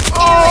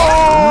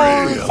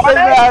 Real. Stay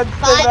mad, stay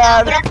Fine,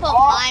 I'm mad. gonna put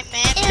my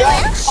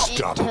memory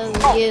Stop. into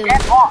No, you.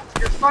 get off.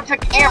 You're such a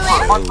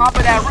camper on top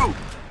of that roof.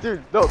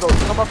 Dude, no,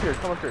 come up here,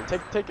 come up here.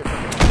 Take it from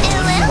me.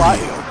 Spot,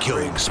 Real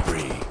killing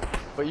spree.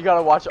 but you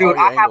gotta watch all Dude,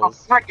 your I have a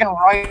angles. freaking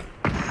right.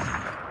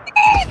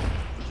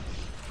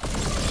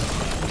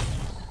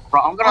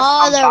 Bro, I'm gonna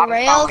Oh, I'm the about to sound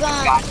like a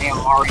railgun. goddamn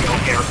Mario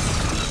character.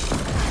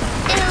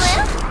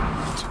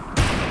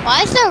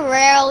 Why is the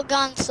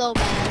railgun so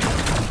bad?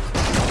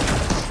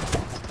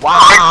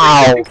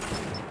 Wow!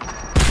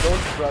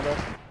 Ghost brother.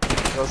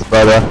 Ghost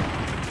brother.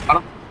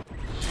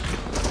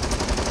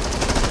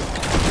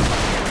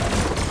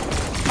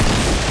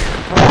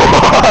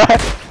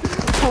 What?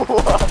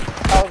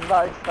 I was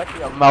not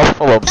expecting a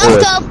mouthful of No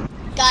bullets. scope.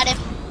 Got him.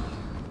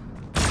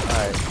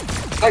 Alright.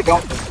 I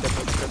don't.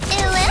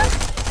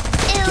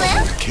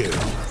 Kill.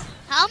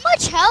 How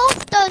much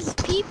health does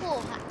people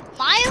have?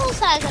 Miles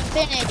has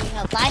infinity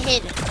health. I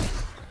hit him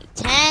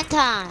 10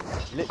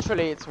 times.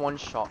 Literally, it's one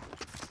shot.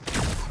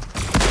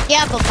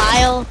 Yeah, but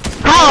Miles.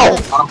 How?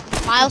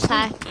 Miles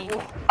hacking.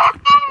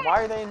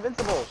 Why are they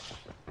invincible?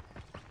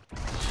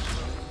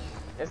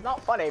 It's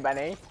not funny,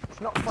 Benny.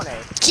 It's not funny.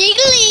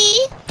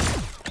 Jiggly.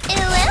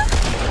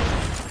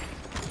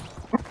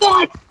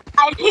 What?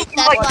 I hit you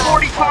That's like why-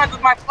 40 times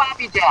with my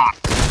flappy jack.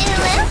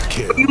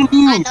 Kill. What do you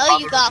I mean? know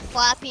you got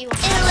flappy.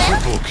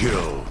 Triple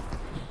kill.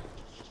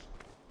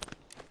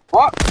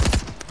 What?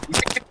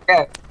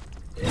 Yeah.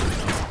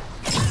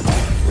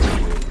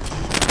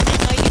 I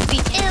know you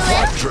beat me.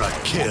 Quadra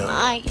kill.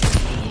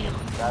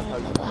 That's how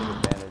you take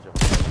advantage of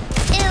it.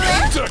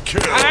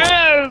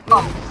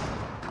 Pentakill.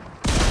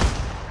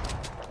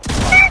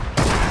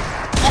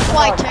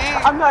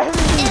 Fytren. I'm not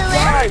hitting these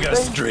guys. Mega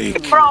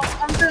streak. Bro,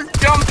 I'm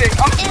just jumping.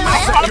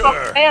 I'm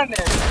a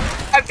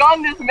mammoth. I've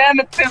gotten this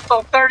mammoth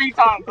pistol 30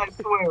 times, I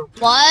swear.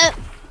 What?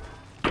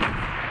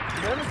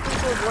 Mammoth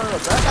pistol is one of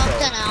the best, though.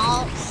 Something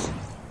else.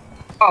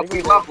 Oh,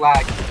 we love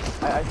lag.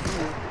 I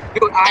see you.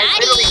 Dude, I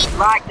literally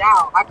lagged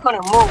out. I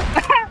couldn't move.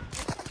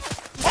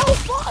 Oh,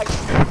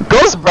 fuck.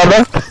 Ghost,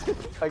 brother.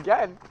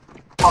 Again.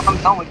 Oh, I'm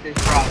done with this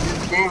crap.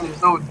 This game is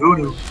so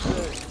doo-doo.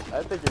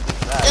 I think it's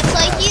just that. Just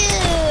like you.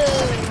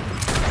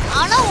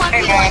 I don't know what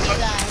Hey, you man. like, you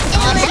guys.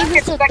 Honestly, Let's who's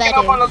get the second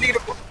up on the better?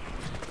 leaderboard.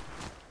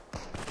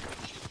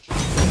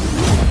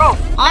 Bro,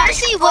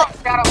 Honestly, what?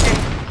 Shadow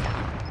King.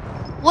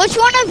 Which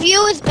one of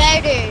you is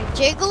better,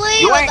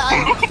 Jiggly You or ain't. the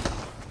other?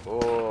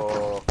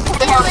 Oh. Who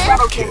the hell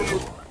Shadow King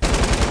is?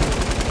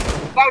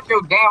 Without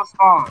your damn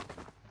spawn.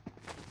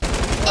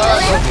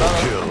 Double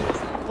kill.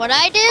 What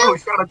I Oh, do?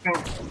 Shadow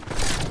King.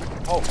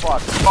 Oh,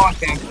 fuck. Spawn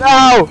King.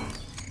 No.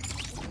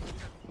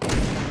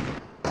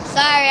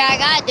 Sorry, I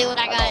gotta do what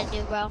I gotta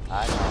do, bro.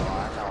 I know.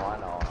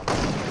 I'm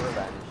gonna get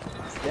revenge.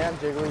 Damn,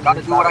 Jiggly.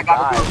 Gotta you're do what I about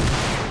gotta to do.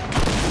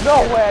 die.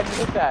 No way, I didn't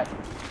hit that.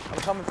 I'm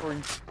coming for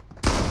you.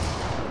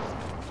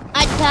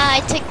 I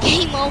died to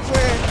game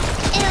over.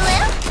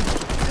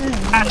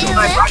 I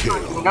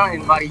couldn't do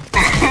nothing, buddy.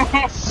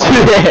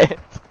 Shit.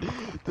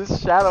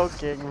 This Shadow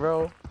King,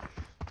 bro.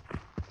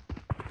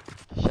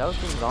 Shadow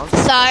King's on.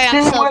 Sorry,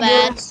 I'm so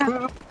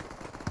bad.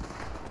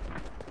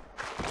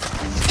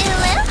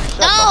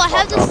 No, I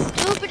have the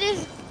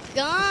stupidest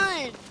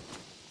gun.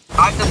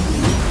 I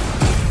just.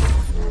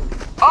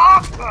 I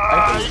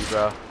Oh! hate you,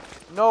 bro.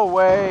 No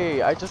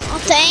way. I just. Oh,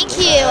 thank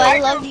you. I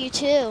love you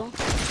too.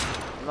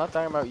 I'm not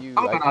talking about you.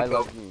 I'm gonna I go.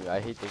 love you. I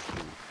hate this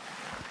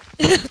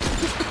dude.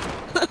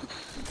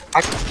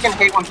 I fucking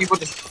hate when people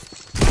just.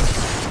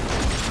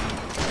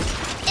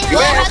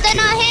 Wait, how'd that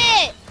not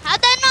hit?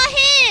 How'd that not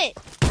hit?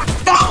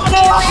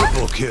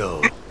 Triple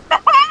kill.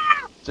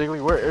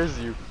 Jiggly, where is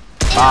you?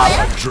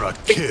 Quadra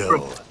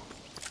kill.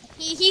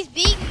 He's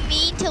being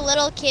mean to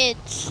little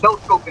kids. No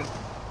scoping.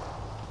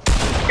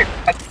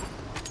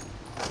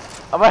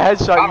 I'm gonna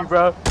headshot you,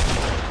 bro.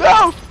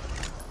 No!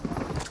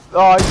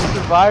 Oh, you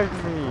survived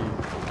me.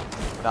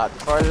 Not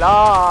for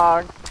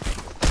long.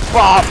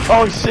 Bop.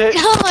 Oh shit.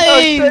 Nice.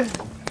 Oh shit.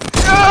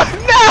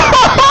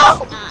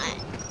 No!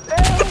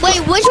 Wait,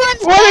 which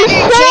one's What is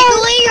better, that?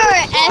 Jiggly or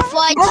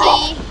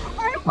FYT?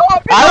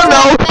 I don't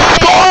know.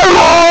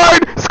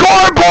 Scoreboard.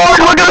 Scoreboard.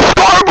 Look at the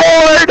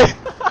scoreboard.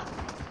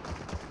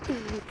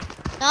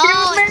 No, Who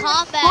it's just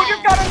combat.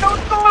 got a no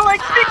score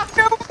like 6-2?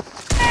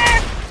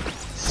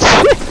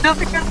 Just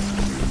because.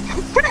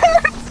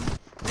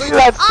 Look at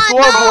that Oh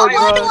no, scoreboard,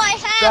 what bro. do I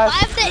have? That's I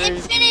have the crazy.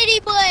 Infinity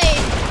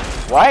Blade.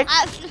 What?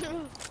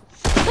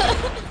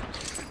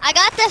 I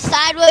got the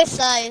sideways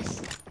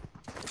size.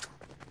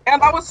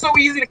 And that was so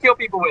easy to kill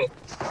people with.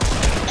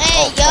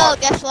 Hey, Oh, yo,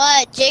 fuck. guess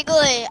what?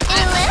 Jiggly,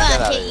 I'm Get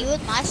gonna outta hit here. you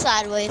with my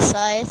sideways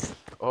size.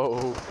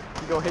 Oh,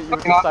 he gonna hit you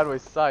with Okay. the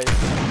sideways sight.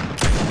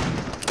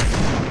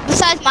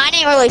 Besides, mine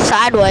ain't really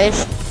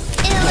sideways.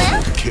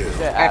 Kill.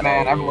 Get Hey outta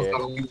man, everyone's here.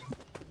 gonna lose.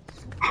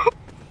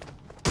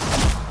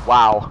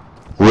 Wow.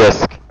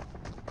 Risk.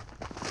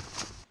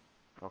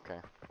 Okay.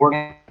 We're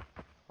gonna.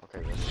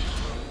 Okay, good.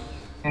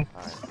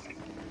 Alright.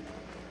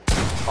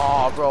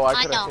 Oh, bro, I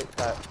I could know. have hit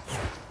that.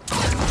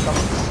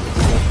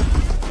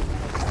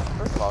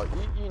 First of all,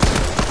 you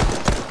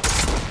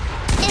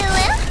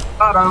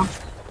Got him.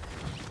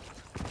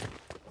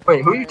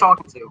 Wait, who are you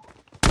talking to?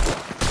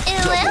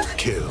 Double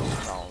kill.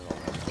 no.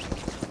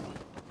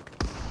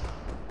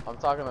 I'm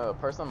talking to the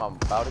person I'm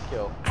about to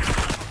kill.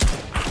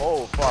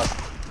 Oh, fuck.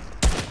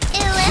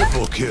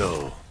 Triple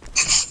kill.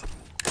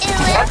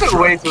 That took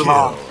way too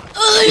long.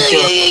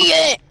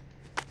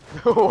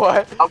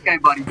 What? Okay,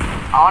 buddy.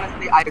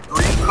 Honestly, I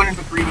agree. Couldn't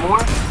agree more.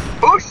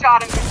 Who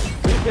shot him?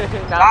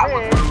 Not That me.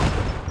 was rude.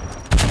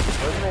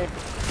 It was me.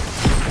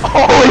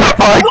 Holy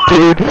fuck,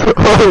 dude.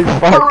 Holy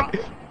fuck.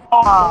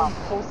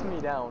 Post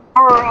me down.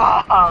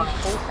 Bruh.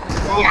 Post me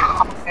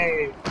down. No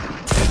way.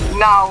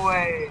 No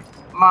way.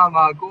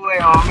 Mama, go away.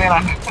 Oh, man.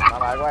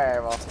 Mama,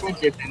 huevo. I'm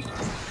chipping.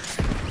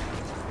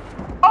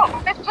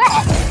 Oh, that's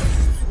that.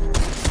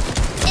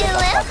 Get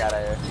the fuck out of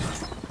here.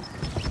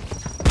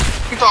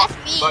 You talk,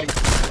 That's me. buddy.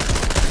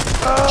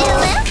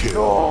 Kill.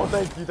 No,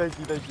 thank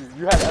you.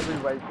 You had every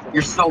right to.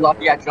 You're so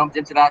lucky I jumped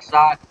into that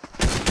shot.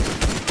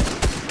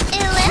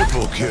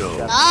 Triple kill.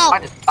 No, I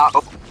just stopped.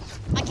 Oh,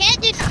 I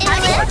can't do that.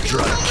 Quadra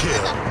It's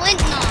kill. a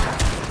flint knock.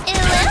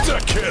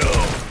 Pentakill.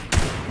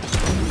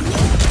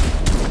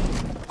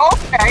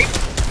 okay.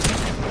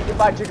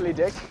 Goodbye, Jiggly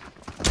Dick.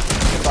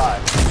 Goodbye.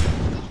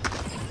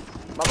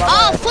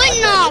 Oh,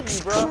 flint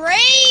knock's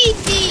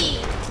crazy.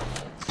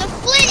 The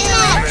flint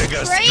knock's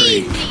Mega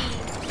crazy.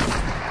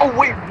 Oh,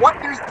 wait, what?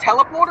 There's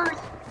teleporters?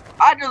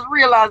 I just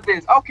realized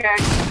this. Okay.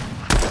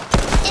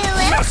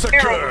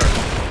 Massacre.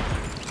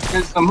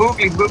 There's some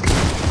hoogly boogie.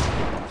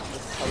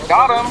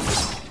 Got him.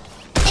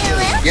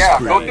 Yeah,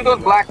 go through those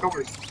black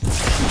doors.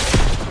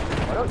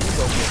 Why don't you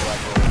go through the black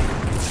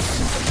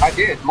door? I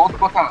did,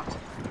 multiple times.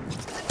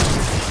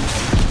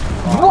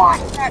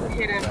 What? That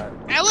hit him.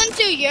 I went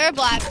through your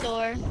black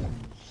door.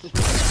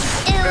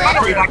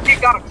 Finally, that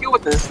kid got a kill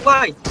with this.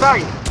 Like,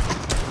 sorry.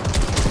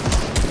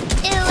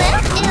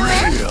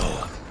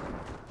 Unreal.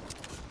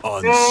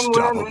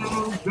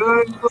 Unstoppable.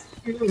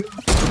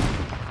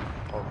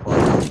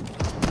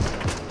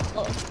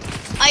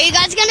 Are you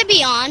guys gonna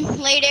be on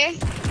later?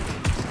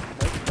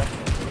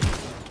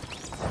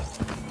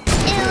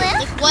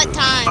 Like what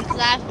time? 'Cause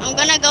I'm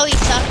gonna go eat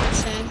supper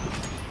soon.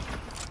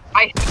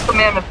 I hit the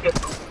man with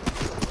pistol.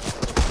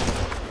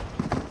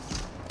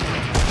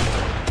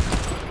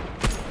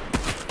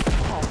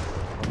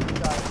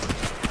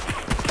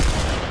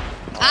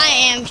 I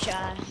am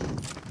shy.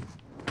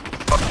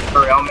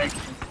 Sorry, I'll make you.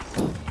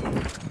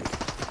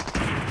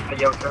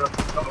 Yo, shut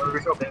up. Don't worry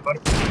yourself, man, buddy.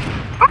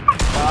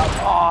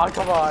 Oh,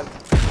 come on.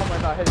 How am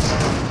I not hitting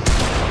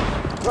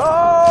that?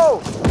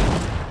 Bro!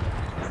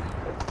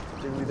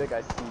 Dude, we think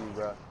I see you,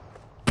 bro.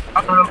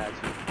 I don't know.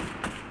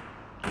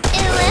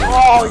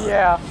 Oh,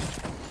 yeah.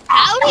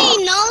 How do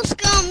you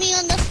no-scope me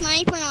on the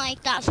sniper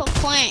like that so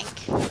quick?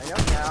 I know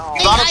now.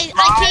 I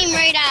came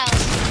right out.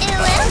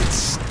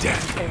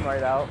 Came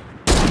right out.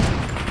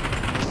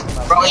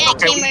 Bro, Yeah,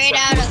 it's okay. came right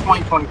out of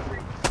 2023.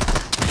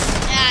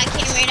 Yeah, I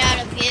came right out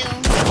of you.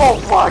 Oh,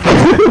 fuck.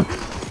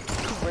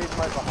 Wait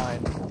right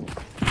behind.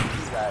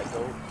 That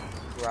go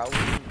growl. I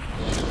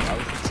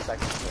was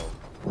second kill.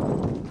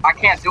 I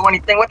can't do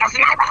anything with the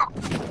sniper.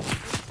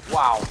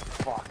 Wow.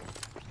 Fuck.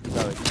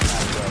 No, it's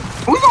not good.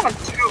 Who's on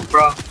 2,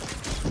 bro?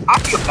 I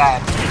feel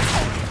bad.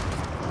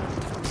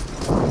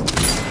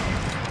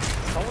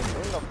 Someone's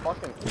in the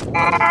fucking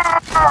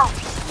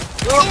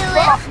You're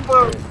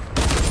bastard.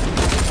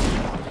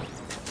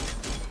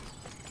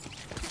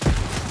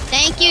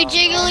 Thank you,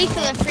 Jiggly,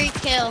 for the free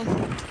kill.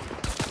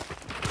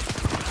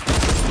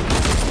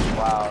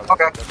 Wow.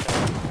 Okay.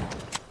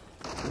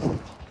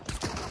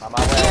 On my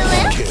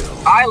way. Kill.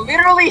 I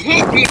literally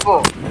hit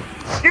people.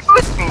 Stick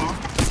with me.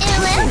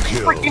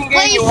 Kill. Freaking game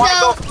Wait, you want to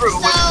go through.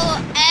 so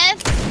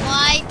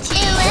FYT.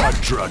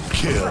 Quadra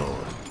kill.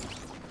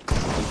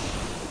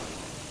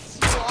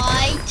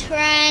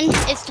 Fytren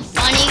is the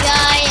funny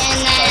guy, and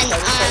then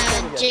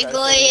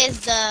Jiggly is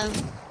the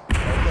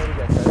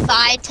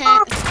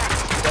Fytren.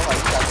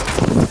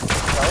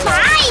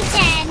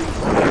 Fytren!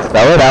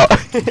 Spell it out.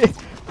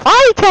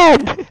 Fytren!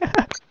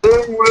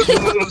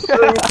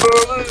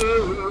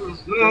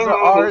 There's an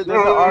R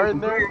in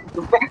there.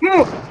 Holy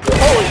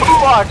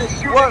fuck!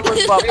 What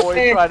was my boy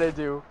trying to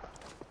do?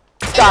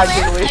 God,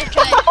 Jiggly.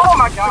 Oh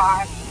my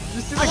god. You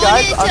see the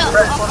guys I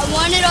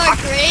wanted our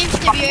graves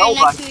to be right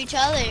next to each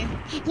other.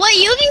 Wait,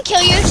 you can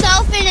kill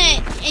yourself in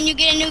it, and you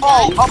get a new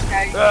gun. Oh,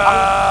 okay.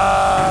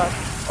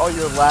 Oh,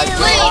 you're lagging.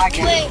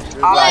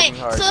 Wait.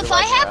 Hard. So if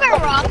I have a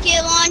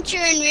rocket launcher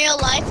in real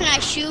life and I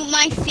shoot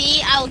my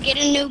feet, I'll get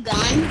a new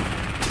gun.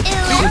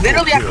 Dude,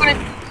 literally, I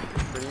couldn't.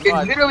 It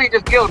literally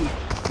just killed me.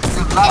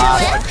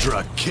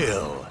 Quadra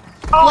kill.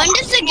 When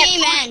does the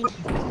game end?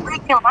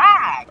 Freaking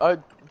lag.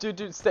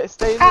 Dude, stay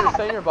in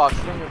your box.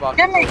 Stay in your box.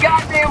 Give me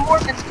goddamn more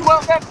than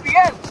 12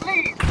 FPS,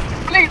 please.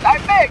 Please, I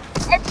beg.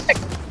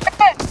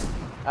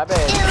 I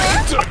bet.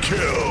 Penta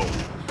kill.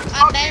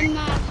 I bet my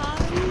heart.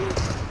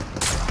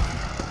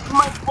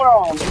 My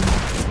friend,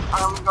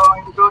 I'm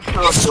going to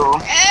show you.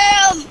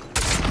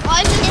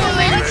 Why is it so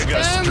Mega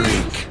much?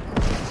 streak.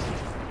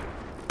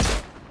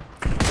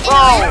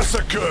 Oh,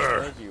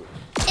 Massacre. Thank you.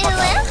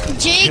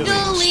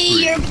 Jiggly,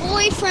 your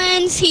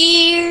boyfriend's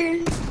here.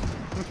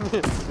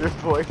 Your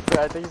boyfriend.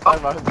 I think he's talking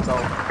about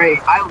himself. great.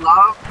 I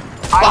love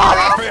Oh,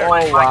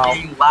 my wow.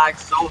 game lag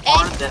so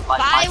hard that like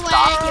my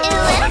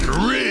stop.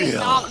 Unreal.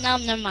 No,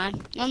 never mind.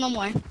 No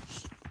more.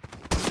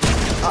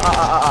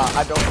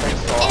 I don't think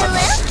so.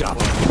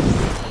 Unstoppable.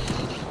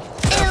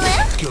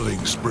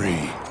 Killing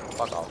spree.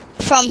 Fuck off.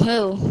 From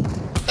who?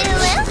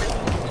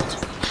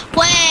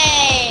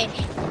 Wait,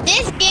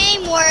 this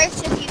game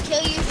works if you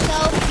kill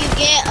yourself, you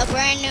get a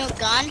brand new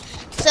gun.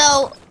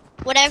 So,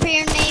 whatever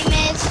your name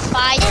is,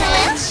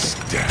 Fytren.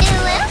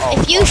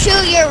 If you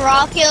shoot your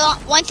rocket,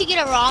 once you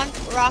get a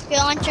rocket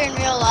launcher in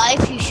real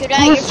life, you shoot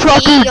at your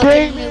feet, you'll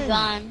get a new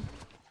gun.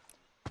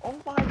 Oh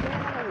my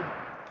god.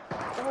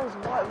 That was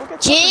what? Look at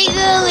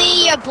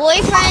Jiggly, your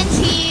boyfriend's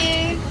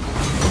here.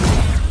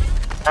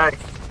 Hey,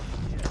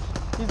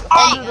 He's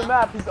under the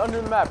map. He's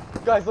under the map.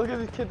 Guys, look at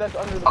this kid that's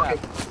under the map.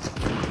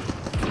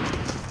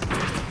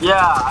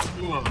 yeah, I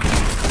see him.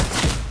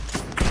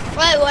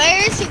 Wait,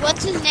 where is he?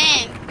 What's his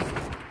name?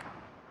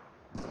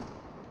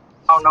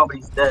 Oh no, but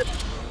he's dead.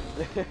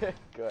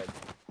 Good.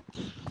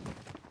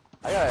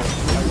 I gotta.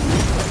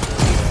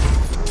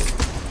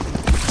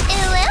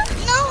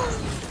 No.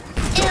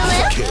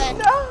 Kill.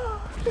 No!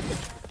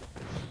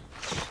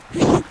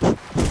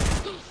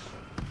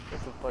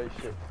 That's some funny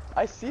shit.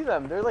 I see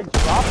them. They're like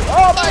dropping.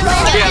 Oh my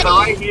god! Yeah, they're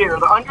right here.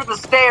 They're under the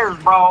stairs,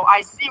 bro.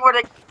 I see where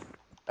they.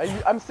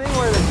 I'm seeing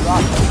where they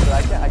drop, but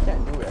I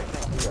can't do it. I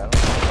don't know.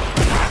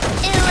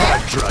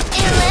 Quadra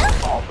kill.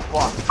 Oh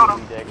fuck,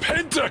 you dick.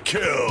 Penta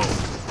Penta-kill!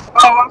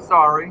 Oh, I'm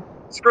sorry.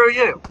 Screw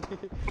you.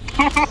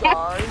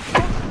 Sorry.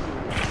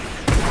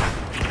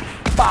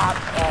 Bop.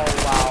 Oh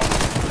wow.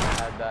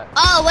 I had that.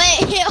 Oh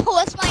wait,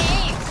 what's my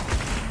aim?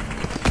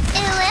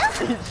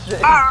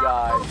 Shit, Ah.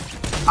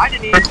 guy. I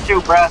didn't even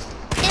shoot, bruh.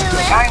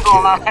 I ain't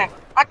gonna lie.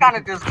 I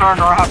kinda just turned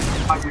around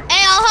on you.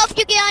 Hey, I'll help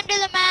you get under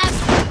the map.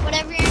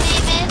 Whatever your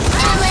name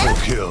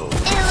is. Kill.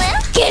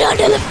 Get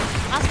under the.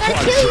 I was gonna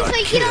kill you so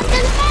you get under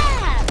the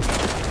map.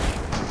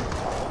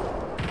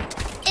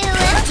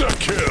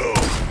 Penta-kill!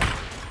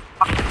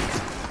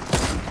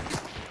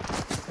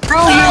 Screw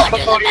you, Under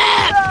the Cody.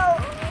 map.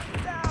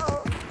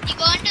 You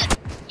go under.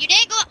 You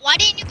didn't go. Why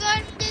didn't you go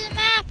under the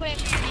map?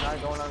 Whatever your I'm name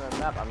not going on the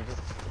map. I'm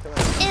just killing.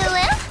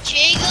 is.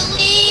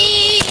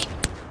 Jiggly.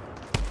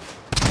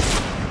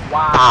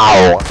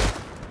 Wow.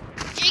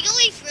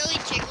 Jiggly's really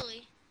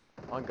jiggly.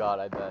 Oh god,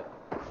 I bet.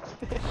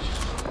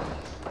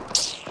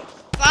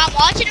 Bro, I'm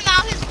watching him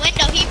out his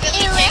window. He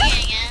really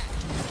jiggling it.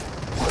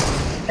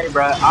 Hey,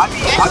 bruh. I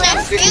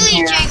That's be sitting really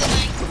here. jiggling.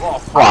 Oh I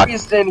fuck. be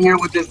sitting here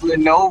with this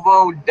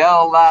Lenovo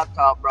Dell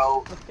laptop,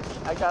 bro.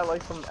 I got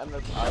like some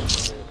MSI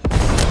shit.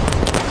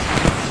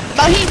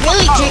 Bro, he's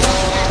really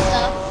jiggling that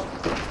stuff.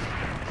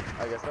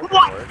 I guess that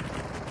What? could work.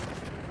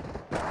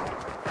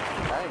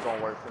 That ain't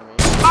gonna work for me.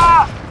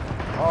 Ah!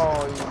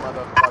 Oh, you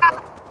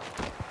motherfucker.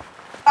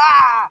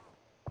 Ah!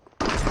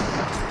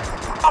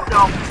 Oh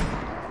no!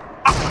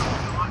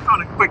 I'm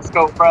trying to quick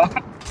scope, bro.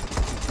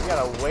 You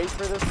gotta wait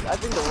for this. I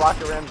think the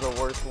rocket ram's the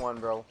worst one,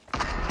 bro.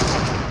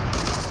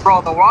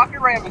 Bro, the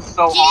rocket ram is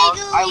so hard.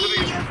 I Jiggly,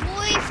 literally. your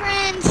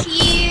boyfriend's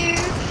here.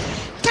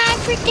 Time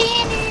for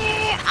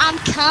dinner. I'm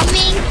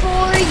coming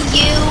for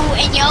you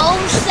and your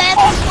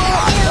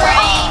sensible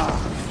brain.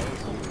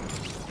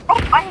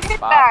 Oh, I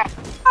hit Wow. that.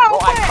 Bro,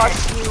 I way.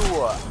 touched you.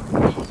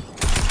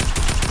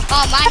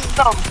 Oh, mine.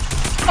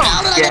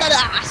 Yeah.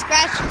 I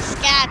scratched and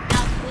scabbed.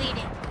 Now I'm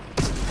bleeding.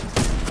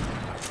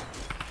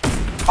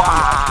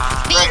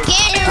 Ah.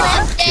 Beginner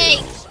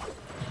mistakes.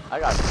 I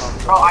got some.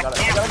 Bro, I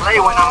can't play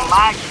when I'm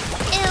lagging.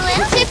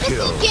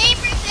 Typical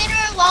gamers in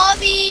our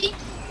lobby.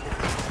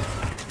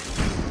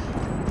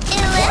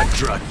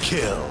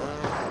 Quadra-kill!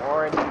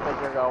 Or do you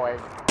think you're going?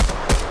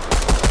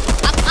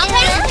 I'm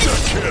heading to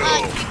Kill.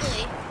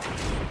 Jiggly.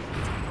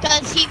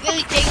 Because he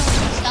really jiggles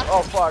and stuff.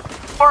 Oh fuck.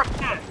 Work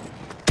it.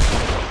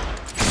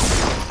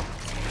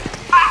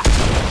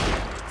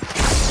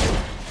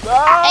 Hey,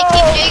 No!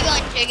 keep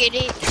jiggling,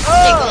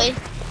 jiggly.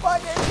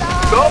 Fucking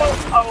Go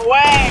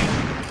away.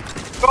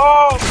 Go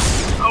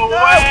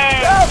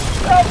away.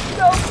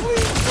 No,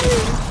 please,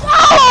 please.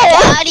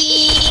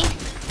 Gotti.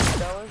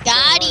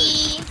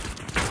 Gotti.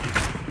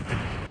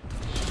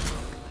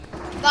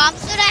 But I'm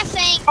good at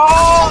saying,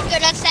 I'm so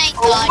good at saying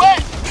Away.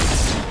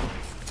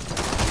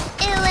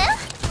 Gotti.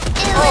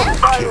 Oh,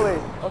 finally.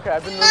 Okay,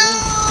 I've been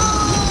released.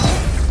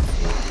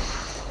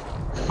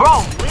 Bro,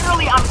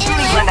 literally, I'm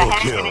shooting in the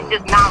head and it's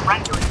just not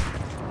rendering.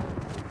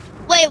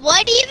 Wait,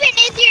 what even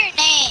is your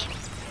name?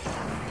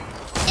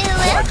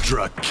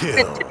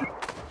 Quadra-kill!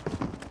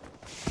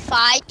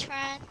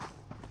 Fytren.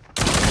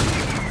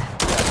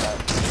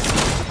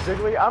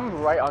 Jiggly,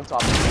 I'm right on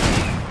top of you.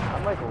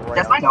 I'm like right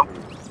Yes, on I know. top of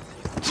you.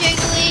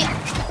 Jiggly,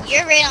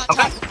 you're right on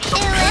top of me.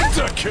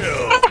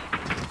 Penta-kill!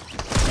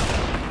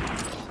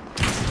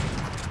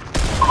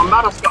 I'm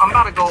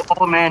about to go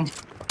old man.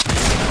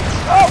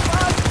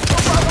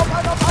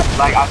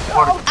 Like, I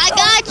swear to I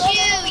got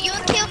you. You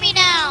can kill me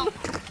now.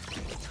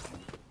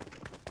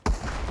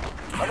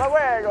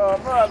 Luego,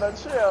 brother,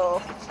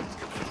 chill.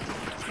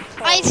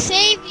 I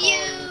saved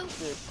you.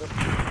 Shit.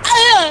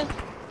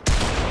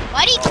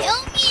 Why'd he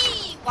kill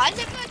me? Why'd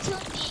everyone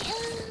kill me?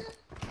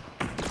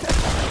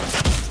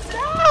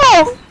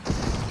 No!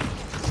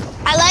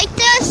 I like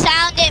the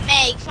sound it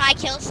makes when I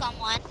kill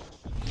someone.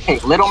 Hey,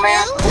 little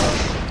man.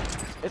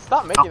 It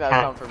stopped making that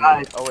sound for me.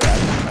 Guys. Oh wait,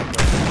 I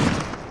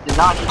Did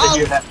not need to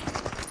do that.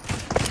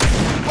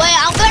 Wait,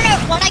 I'm gonna,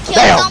 when I kill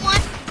Damn.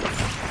 someone.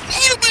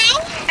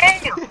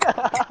 Damn.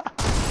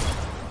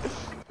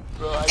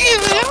 Bro, I gotta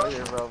get out of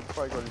here, bro,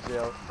 before I go to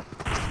jail.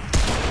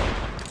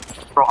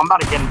 Bro, I'm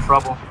about to get in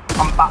trouble.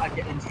 I'm about to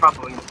get in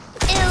trouble.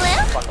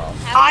 Fuck off.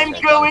 I'm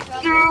going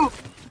to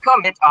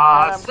commit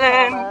I'm arson.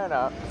 coming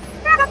up.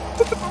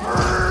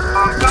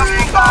 I'm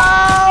coming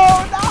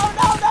up.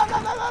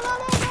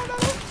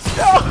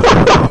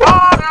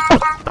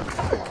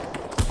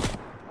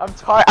 I'm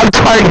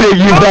targeting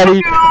you,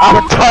 Betty.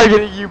 I'm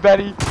targeting you,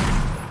 Betty.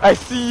 I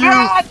see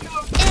you.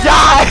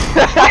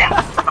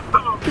 Yeah.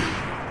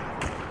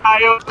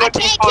 I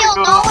can't kill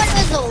no one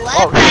with a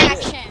left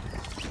action.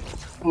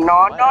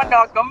 No,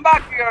 come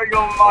back here, you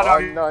Oh,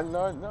 mother. no.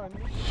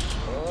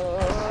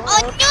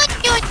 Oh,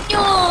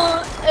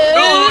 no.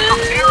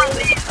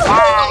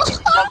 Apparently,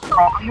 that's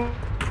wrong.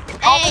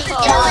 Hey,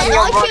 Dylan,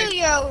 don't shoot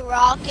your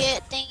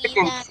rocket thingy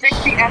Freaking at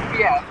 60 me.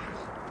 FPS.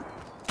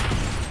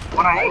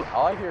 When I hate.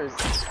 All I hear is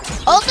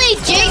Only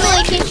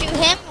Jiggly can shoot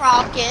him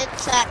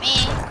rockets at me.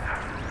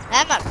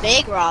 I'm a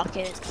big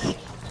rocket.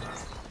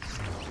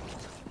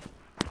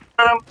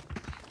 I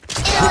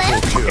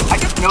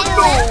just know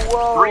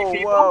whoa, three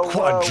people. whoa,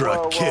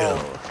 Quadra kill.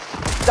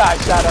 Die,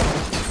 Shadow.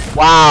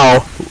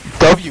 Wow.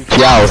 W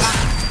joust.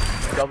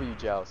 W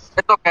joust.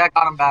 It's okay, I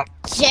got him back.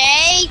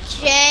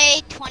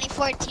 JJ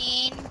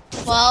 2014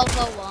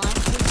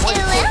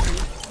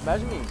 1201.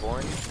 Imagine being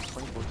born in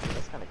 2014.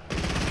 That's kind of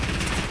crazy.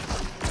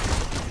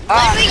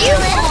 When were you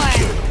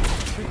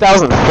born?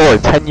 2004,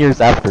 10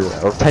 years after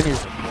that, or 10 years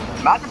before that.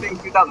 Imagine being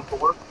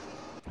 2004.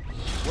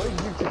 What are you,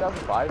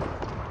 2005?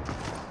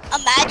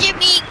 Imagine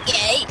being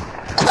gay.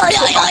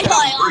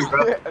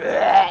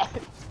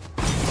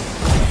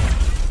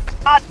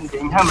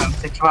 Imagine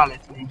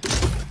homosexuality.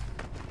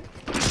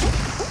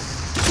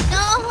 No.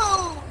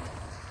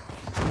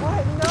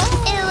 What? No.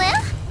 Ew.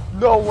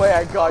 No way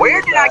I got Where you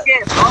with did I that.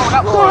 get thrown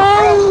up for,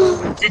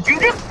 bro? Did you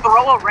just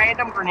throw a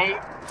random grenade?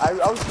 I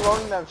was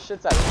throwing them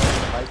shits at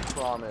him, I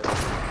promise.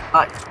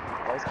 That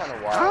was kind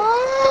of wild.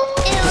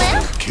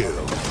 Ew.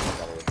 Kill.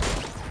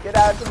 Get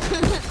out of me.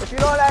 If you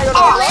don't angle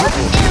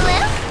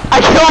I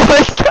killed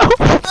myself!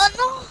 Oh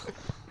no.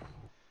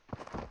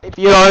 If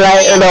you don't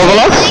like it,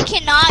 They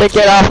cannot take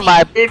it kill off me.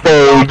 my If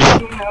page.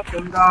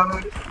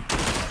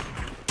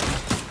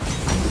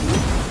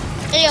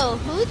 Ew,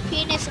 whose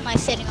penis am I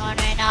sitting on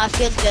right now? It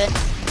feels good.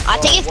 I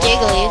think it's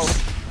Jiggly's.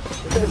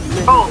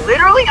 Oh,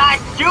 literally, I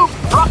shoot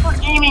proper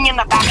gaming in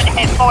the back of the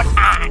head 4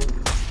 times.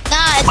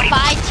 Nah, it's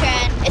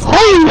Fytren. It's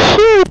Holy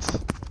shit!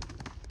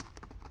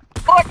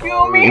 What do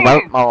you mean? You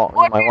might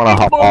want to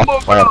hop off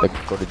before I have to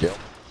go to jail.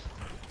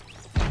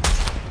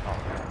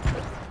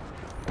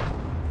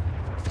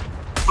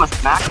 I'm a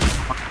smack.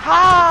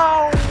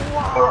 How?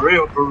 For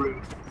real, for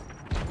real.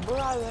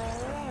 Brother.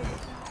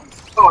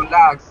 Oh,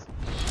 lags.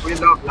 We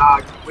love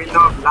lags. We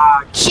love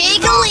lags.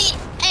 Jiggly.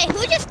 Hey,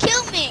 who just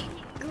killed me?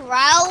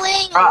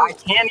 Growling. Bro, I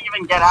can't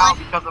even get out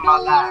because of my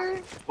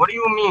lag. What do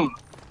you mean?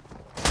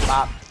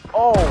 Bop.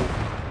 Oh.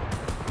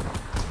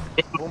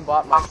 Boom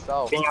bop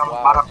myself. Bam,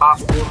 Wow. bada, bop,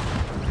 boom.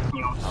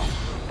 You know.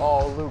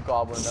 Oh, Loot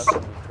Goblin, that's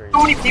gonna be crazy.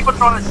 Too many people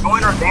trying to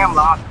join our damn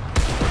lobby.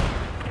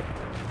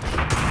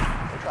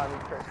 They're trying to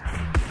be crazy.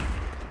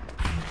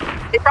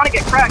 They're trying to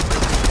get cracked.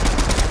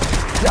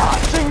 Yeah,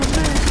 sing,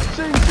 sing,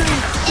 sing,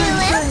 sing,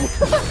 sing,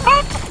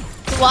 sing.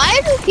 Why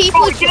do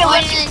people Oh, you didn't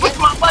let me join switch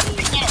my weapon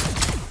again.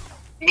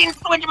 You didn't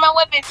switch my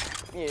weapon.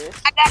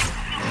 Yes. I got it.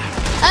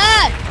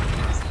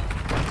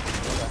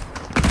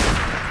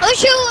 Oh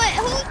shoot!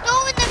 Who's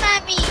throwing them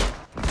at me?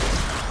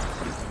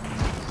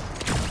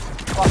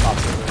 Fuck off,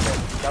 dude.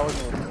 That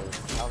wasn't even me. I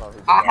don't know who.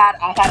 I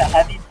had a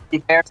heavy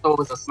defense, so it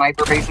was a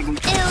sniper basically. You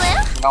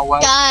know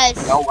what? Guys,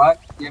 You know what?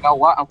 You know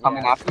what? I'm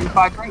coming after you,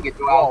 Fytren. Get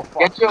you Oh, out. fuck.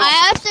 Get you. I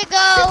have to go.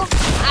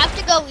 I have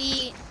to go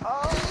eat.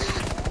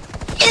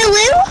 Ew.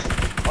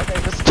 Okay,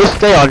 Just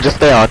stay on, just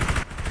stay on.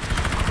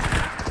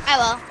 I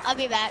will. I'll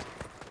be back.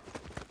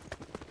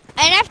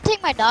 I have to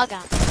take my dog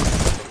out. you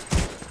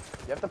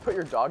have to put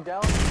your dog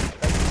down?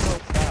 That's so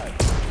sad.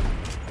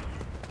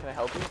 Can I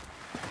help you?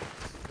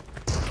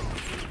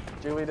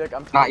 Julie Dick,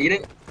 I'm Not eat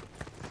it.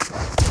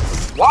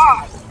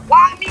 Why?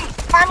 Why me?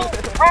 That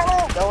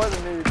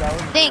wasn't me, that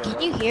was Dang,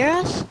 can you hear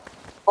us?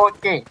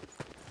 Okay.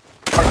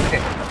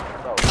 Okay.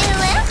 No.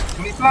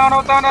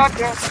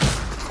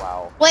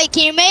 Wow. Wait,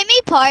 can you make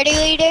me party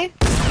leader?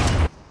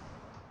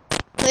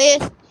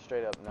 Please,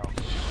 Straight up, no.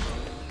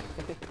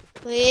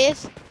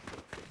 please.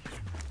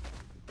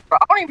 Bro,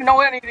 I don't even know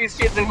any of these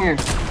kids in here.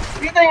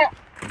 You think?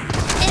 I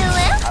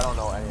don't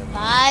know any of them.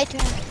 My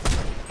turn.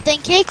 Then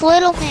kick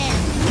little man.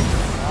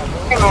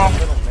 Little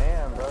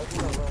man, bro. He's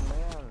a little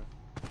man.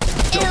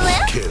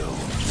 Kill.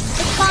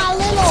 It's my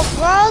little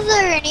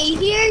brother and he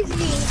hears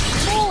me.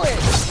 Pull it.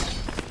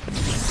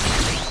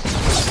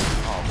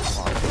 Oh,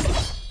 fuck.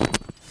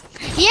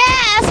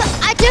 Yes!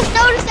 I just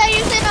noticed that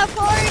he's in a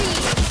party.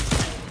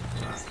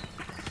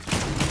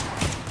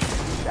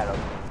 Shadow.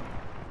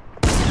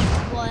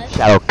 What?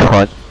 Shadow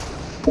cunt.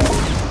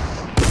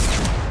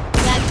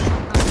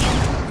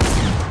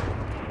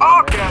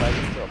 Okay.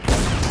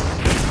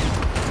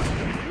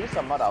 You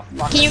some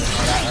motherfucker. Can you- know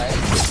that, right?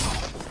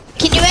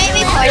 Can you make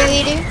me party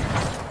leader?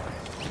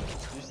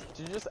 Did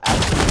you just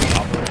ask me to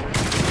operator?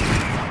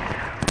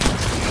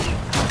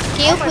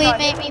 Can you Oh my please God,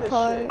 make look me at this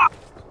party? shit.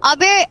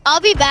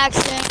 I'll be back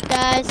soon,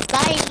 guys.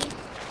 Bye.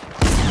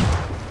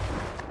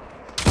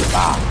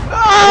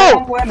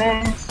 Oh!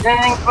 Women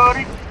sing for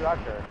the...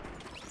 Structure.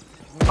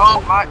 Oh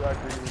my...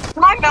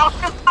 My mouth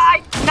is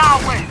high. No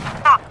way.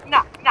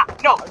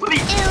 No,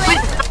 please.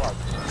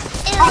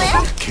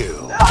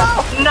 Kill.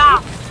 No.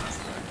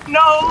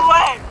 No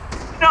way.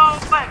 No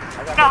way.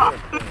 No.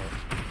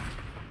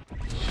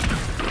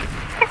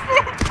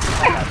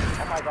 Oh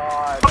my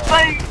god.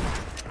 Please.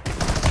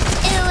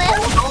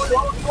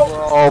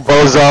 Oh,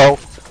 bozo.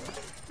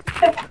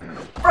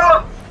 Bro.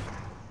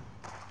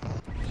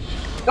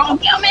 Don't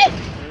kill me.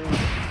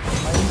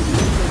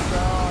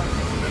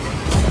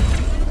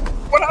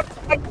 What up?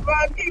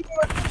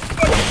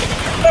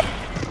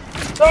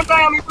 Don't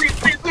die on me, please.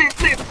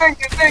 Thank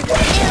you.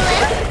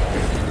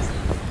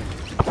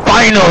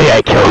 Finally,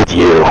 I killed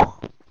you.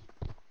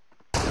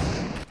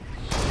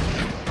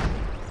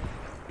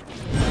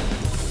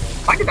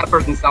 Why did that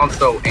person sound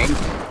so angry?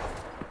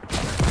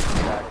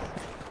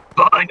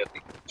 Finally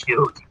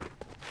killed you.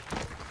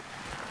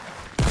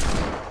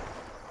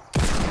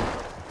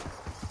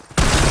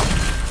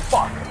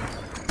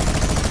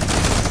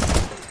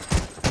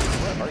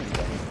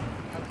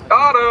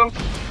 Got him!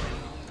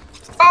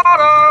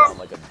 Got him!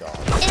 Like a dog.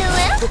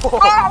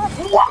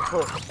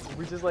 Oh,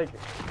 We just like.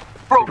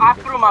 bro, I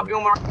threw my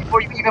boomerang before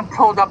you even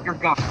pulled up your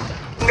gun.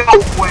 No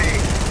way!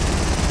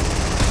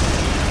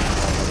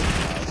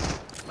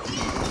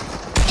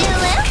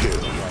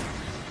 Kill.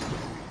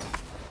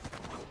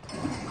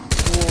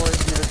 Glory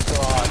be to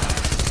God.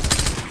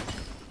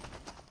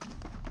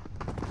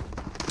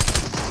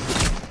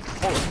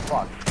 Holy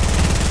fuck.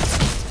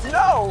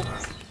 No!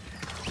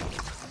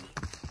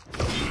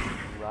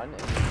 Run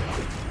and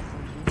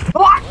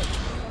What?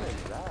 what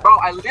is that? Bro,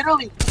 I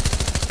literally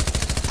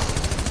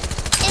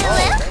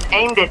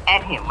aimed it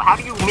at him. How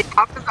do you miss?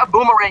 How does a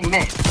boomerang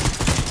miss?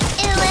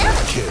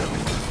 Kill.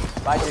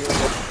 Bye,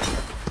 Jiggly.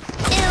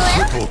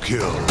 Triple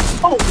kill.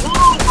 Oh,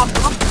 whoa!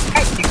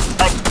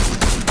 Like,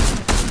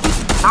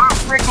 not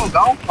freaking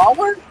go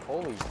forward?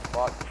 Holy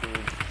fuck, dude.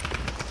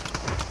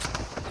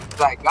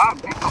 Like,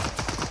 goddamn.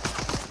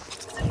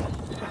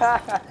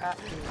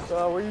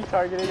 Were you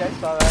targeting? I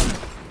saw that.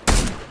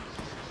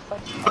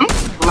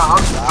 No,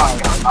 I'm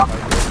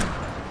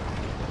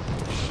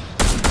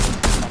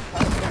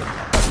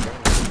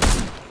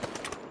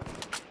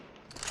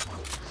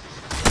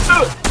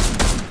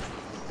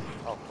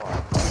Oh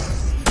fuck.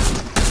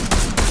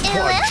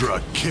 Quadra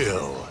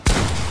kill.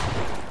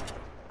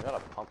 I got a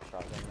pump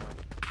shot in there.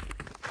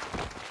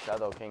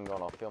 Shadow King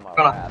gonna feel my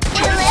Gonna- wrath.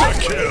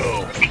 Penta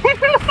kill.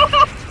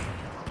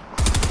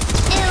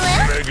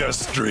 Mega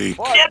streak.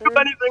 Fuck, can't do dude.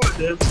 anything with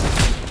this.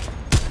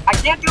 I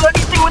can't do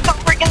anything with the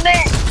freaking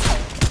thing.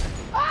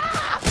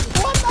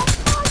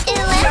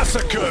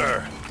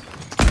 Massacre.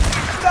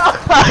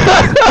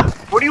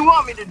 What do you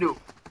want me to do?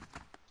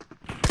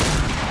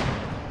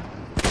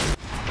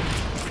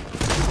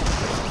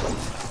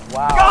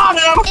 Wow. Got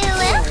him!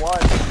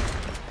 One.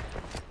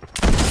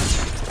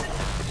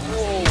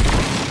 Whoa.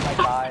 My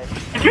thigh.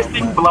 Did your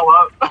thing blow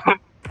up? I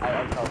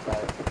felt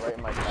that right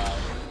in my thigh.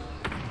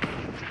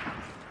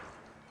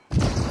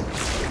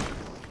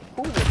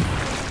 Who was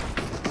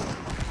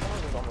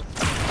someone was almost.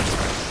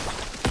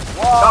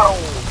 Whoa!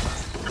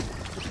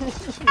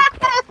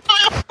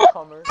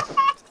 Hummer.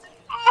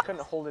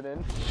 Couldn't hold it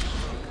in.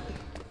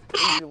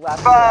 You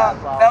laughed your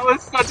ass off. That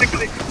was such a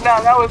clean. Nah,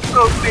 that was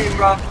so clean,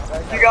 bro.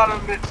 You gotta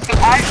admit. Cause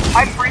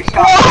I free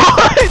shot.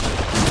 What?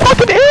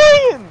 Fucking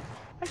alien!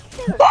 I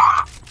can't.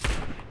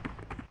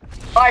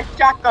 My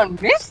shotgun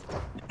missed?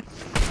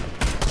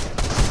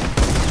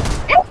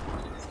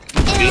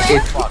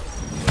 Fuck.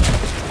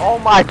 Oh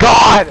my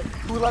god!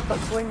 Who left the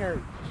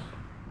clinger?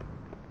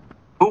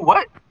 Who,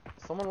 what?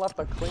 Someone left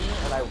the clinger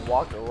and I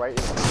walked right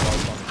into the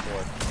bug on the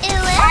floor.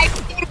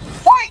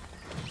 What?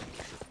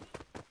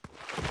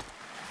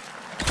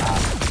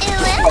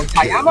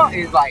 Tayama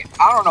is like,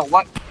 I don't know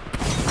what.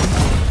 I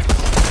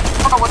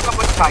don't know what's up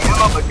with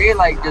Tayama, but they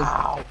like just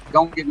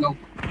don't give no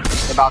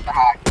about the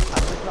hack. I'm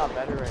just not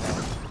better right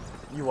now.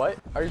 You what?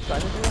 Are you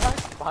trying to do a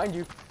hack? Behind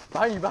you!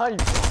 Behind you! Behind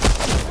you!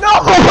 No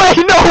way!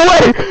 No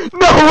way!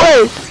 No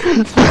way!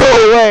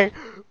 No way!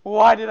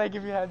 Why did I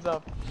give you heads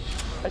up?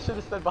 I should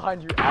have said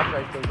behind you after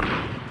I killed you.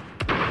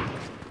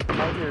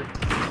 Right here.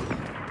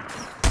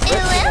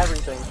 Risking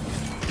everything.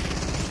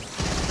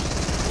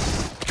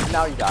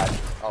 Now you died.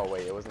 Oh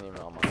wait, it wasn't even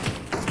on mine.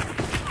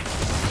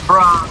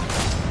 Bruh.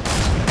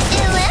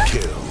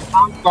 Kill.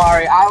 I'm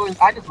sorry,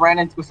 I just ran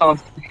into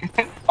someone's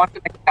bunch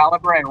of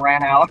caliber and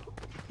ran out.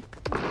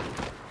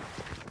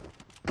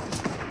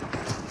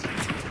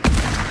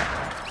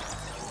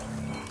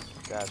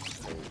 That's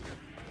crazy.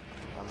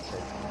 I'm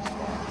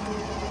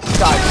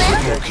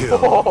Triple kill.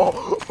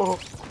 Oh,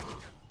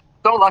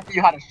 So lucky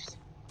you had a.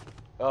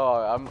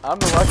 I'm the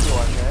lucky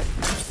one, man.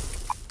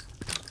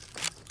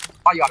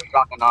 Oh, you got a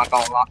shotgun, not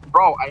gonna lie.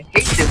 Bro, I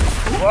hate this.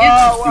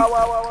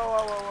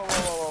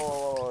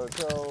 Whoa,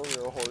 kill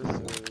your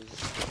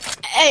horses.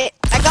 Hey,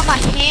 I got my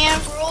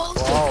hand rolls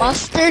with Whoa.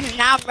 mustard and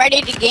now I'm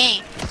ready to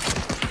game.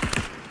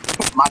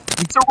 My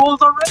pizza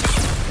rolls already?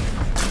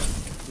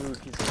 Dude,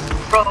 he's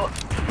Bro,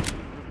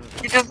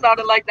 you just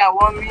sounded like that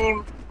one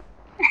meme.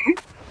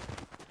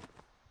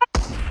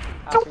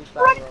 happy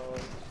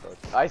fellows.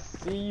 I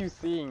see you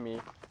seeing me.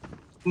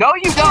 No,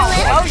 you don't.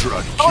 No, you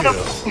Quadra don't. kill.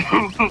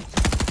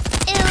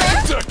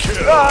 Penta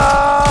kill.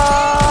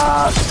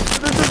 Ah!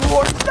 This is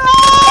war. No!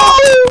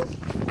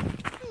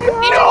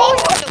 Peter, what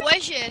was the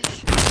wishes?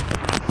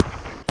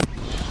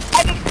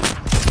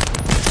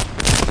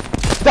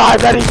 Die,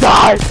 Betty,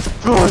 die!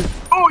 Good.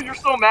 Oh, you're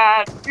so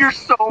mad. You're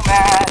so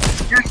mad.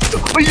 You're so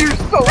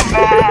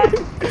mad.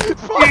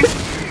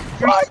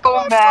 You're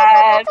so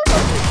mad.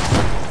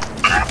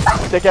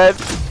 Dickhead.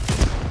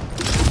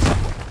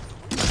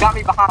 Got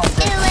me behind.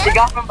 He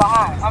got me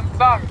behind. I'm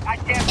sorry. I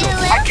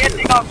can't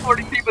take out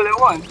 40 people at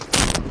once.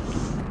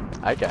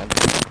 I can.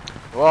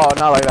 Whoa,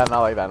 not like that,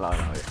 not like that, not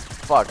like that.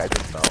 Fuck, I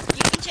just fell.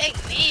 You can take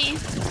me.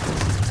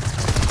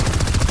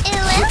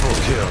 Triple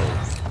kill.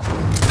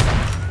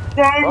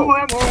 Dang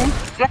women,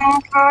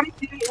 dang 30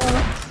 people.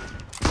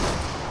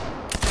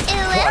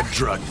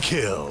 Quadra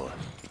kill.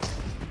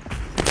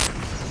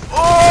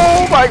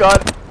 Oh my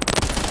god!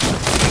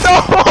 No!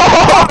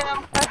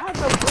 I had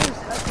the boost.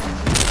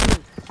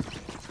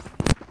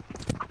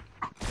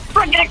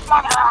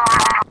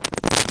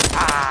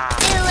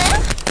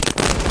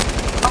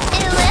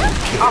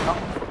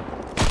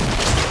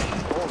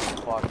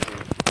 Holy fuck,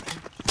 dude.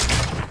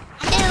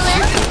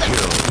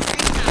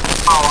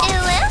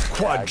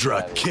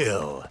 Quadra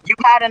kill. You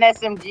had an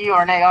SMG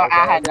or an AR.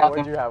 I had Okay, nothing.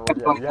 what'd you have?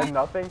 What'd you have? You had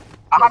nothing?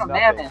 I had a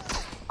nothing.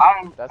 mammoth.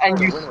 That's And hard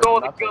to you win with stole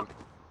the nothing. kill.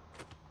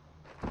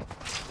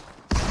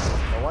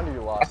 No wonder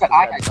you lost. I said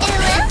I had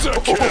Quadra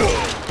kill.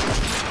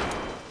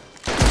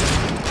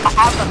 I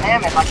have the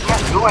mammoth. I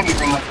can't do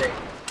anything with it.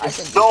 I It's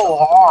can do so something with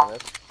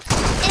hard. this.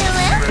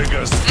 Mega I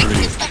can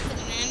streak. stuff for the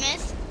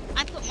mammoth. I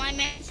put my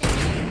mammoth in.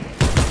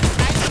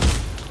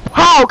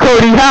 How,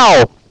 Cody? How?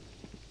 You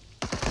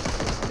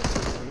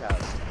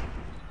have.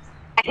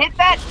 I hit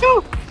that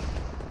too.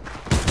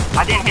 I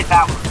didn't hit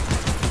that one.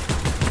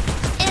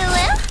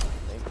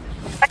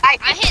 I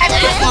hit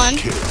that one.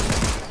 Dude,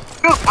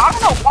 I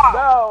don't know why.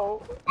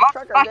 No! My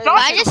Trucker shot game. I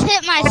just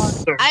hit my.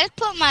 Monster. I just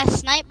put my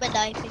sniper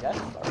knife in. Yes,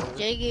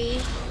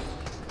 Jiggy.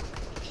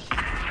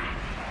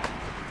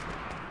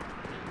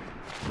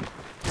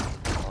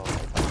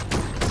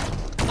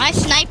 My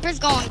sniper's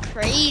going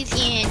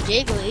crazy and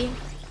jiggly.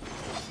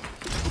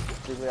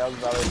 Jiggly, I was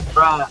about to...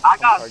 Bruh, I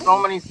got so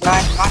many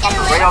snipes. I got the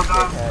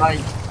railgun. Like,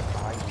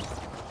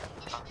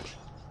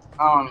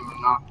 I don't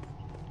even know.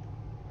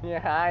 Yeah,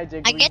 hi,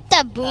 Jiggly. I get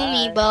the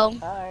boomy Hi. bow.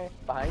 Hi,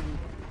 behind you.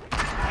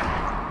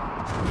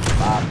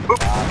 Bob.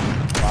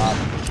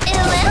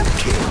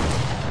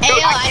 Hey yo,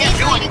 Dude, I I can't didn't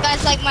do know it. you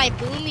guys like my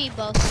boomy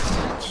bow so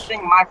much.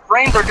 My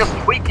frames are just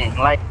tweaking.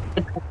 Like,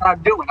 that's what I'm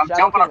doing. I'm Shadow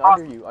jumping King across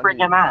under the you, under freaking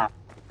you. map.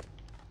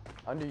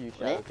 Under you,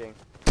 Shadow What? King.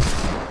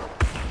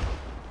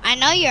 I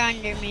know you're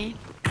under me.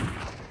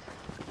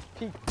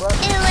 Peek, bud.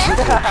 Kill.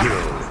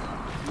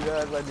 You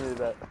guys, I needed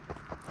that.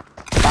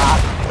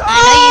 I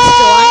know you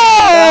still under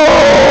me,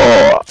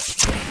 bro.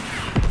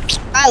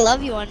 I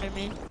love you under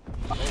me.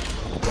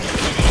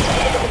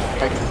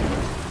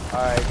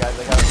 Alright, guys,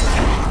 I got a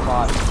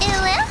spot.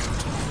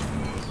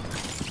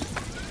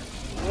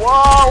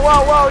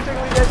 Whoa,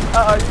 Jiggly did.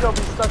 You don't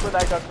be stuck with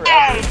that gun forever.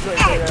 Hey, You ain't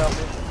hey. gonna help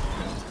me.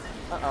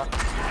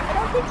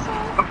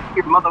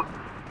 Your mother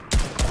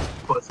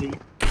pussy.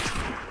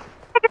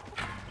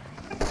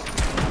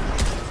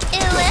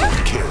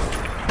 Kill.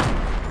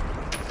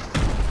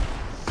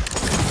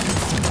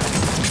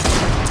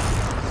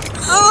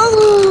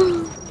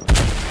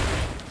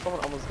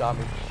 Someone almost got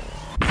me.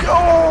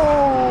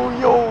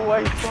 Yo,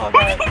 I saw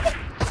that.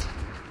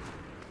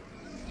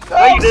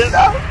 No, you didn't. No.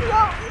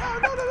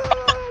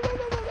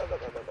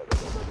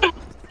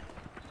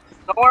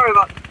 Don't worry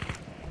about it.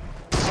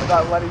 I'm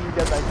not letting you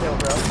get that kill,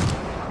 bro.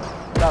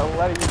 I'm not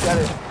letting you get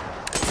it.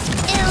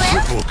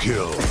 Triple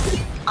kill.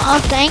 Oh,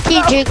 thank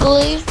you,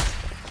 Jiggly.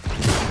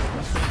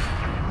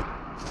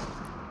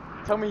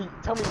 Tell me you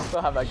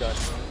still have that gun.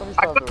 Tell me you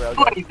I still have the couldn't do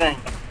railgun. anything.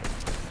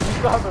 You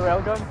still have the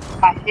railgun?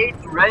 I hate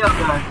the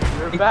railgun.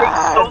 You're It bad.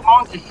 takes so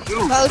long to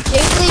shoot. Bro,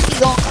 Jiggly be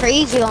going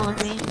crazy on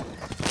me.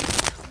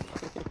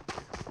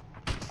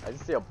 I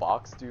just see a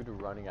box dude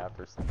running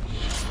after something.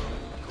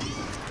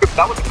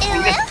 That was the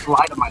cleanest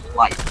slide of my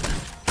life.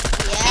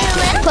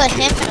 Yeah, put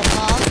him in a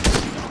box.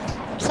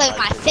 It's like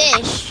my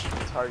fish.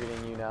 I'm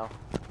targeting you now.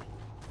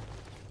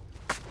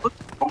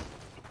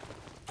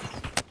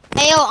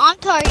 Hey yo, I'm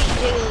targeting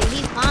Jiggly.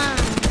 He's mine.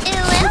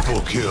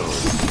 Triple kill.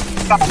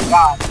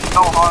 God,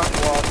 so hard.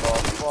 What the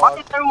Why fuck?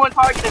 is everyone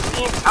targeting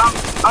me? I'm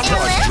Quadra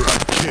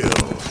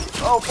kill.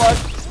 Oh fuck.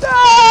 No!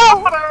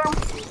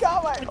 You got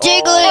my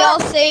Jiggly, I'll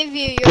save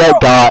you. You're Get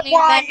got. only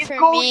Why meant is for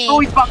Cody me.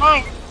 always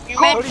behind? You're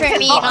meant Cody for is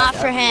me, behind not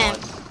for him.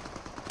 everyone.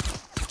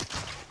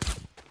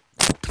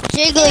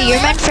 Jiggly,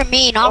 you're meant for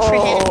me, not for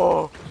him.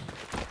 Oh.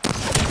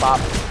 Bop.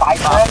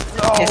 Fytren?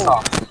 No. Piss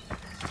off.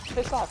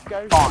 Piss off,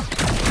 guys. On.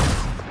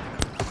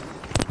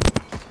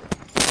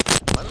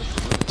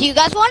 Do you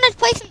guys want to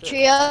play some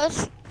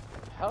trios?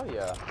 Hell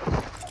yeah.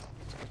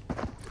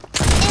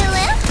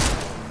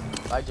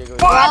 Bye, Jiggly.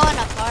 We're all in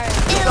a party.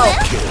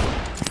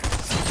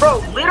 Bro,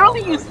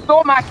 literally you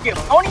stole my kill.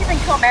 Don't even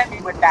come at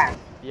me with that.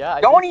 Yeah,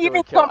 I Don't did steal even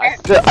a kill. come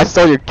at I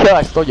stole your kill.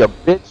 I stole your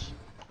bitch.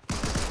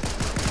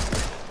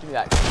 Give me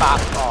that. Bop.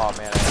 Oh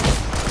man.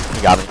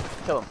 You got me.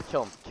 Kill him.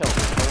 Kill him. Kill him. I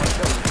wanna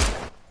kill him.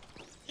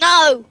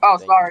 No! Oh,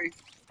 sorry.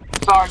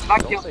 Sorry, did I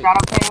Don't kill say-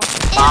 Shadow King?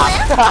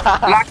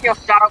 Did I kill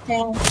Shadow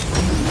King?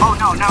 Oh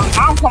no, now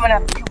I'm coming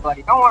after you,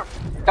 buddy. Don't worry.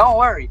 Don't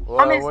worry. Whoa,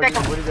 I'm in what are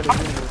second. you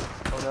gonna do?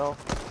 Oh no.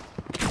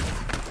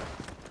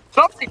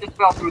 Something just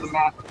fell through the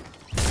map.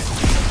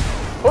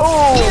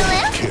 Oh!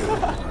 Kill.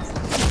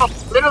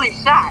 Literally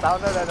shot.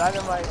 Found out that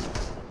dynamite.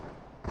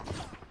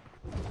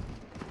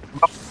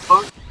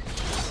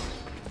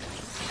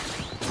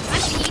 My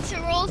pizza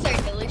rolls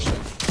are delicious.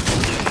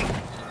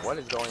 What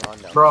is going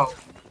on now? Bro.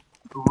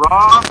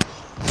 Raw.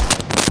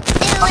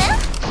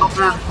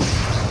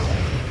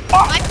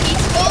 My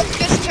pizza rolls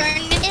just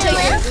turned into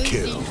your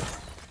Kill. Lucy.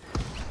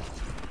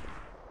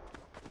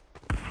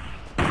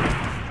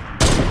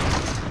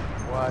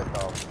 What the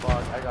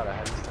fuck? I got a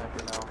heavy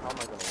sniper now. How am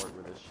I gonna work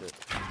with this shit?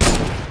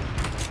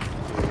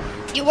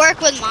 Dude. You work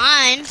with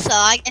mine, so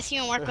I guess you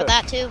can work with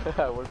that too.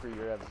 I work with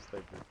your heavy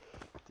sniper.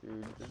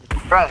 Dude, this is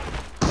Bro.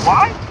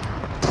 Why?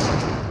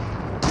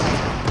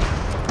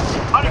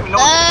 I don't even know.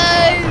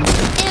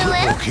 No!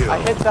 Triple kill. I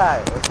hit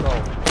that. Let's go.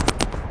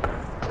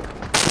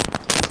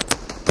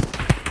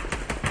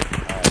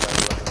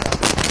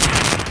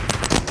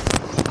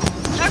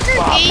 Tucker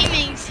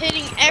Gaming's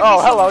hitting every Oh,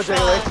 hello,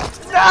 single Jay.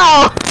 shot.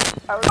 No!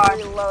 I was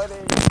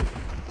reloading.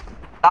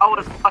 That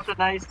was such a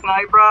nice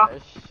snipe, bro. I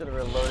should have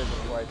reloaded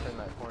before I turned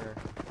that corner.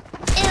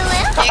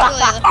 Jiggly,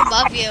 look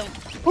above you.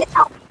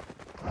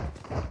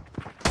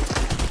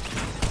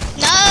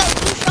 No,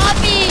 you shot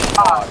me.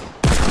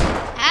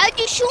 How'd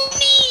you shoot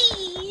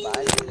me? I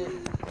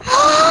didn't.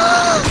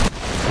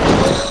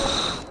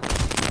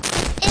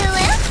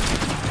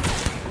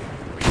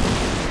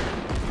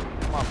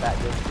 Come on, fat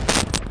bitch.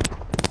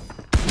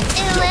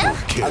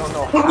 I don't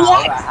know how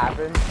What? that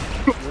happened.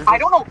 I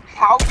don't know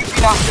how you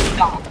did not get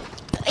that.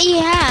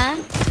 Yeah.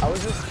 I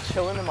was just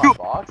chilling in my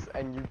box,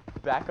 and you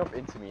back up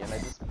into me, and I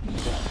just.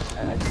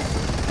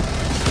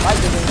 I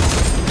didn't.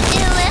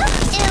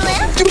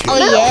 Oh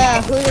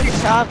yeah, who's in the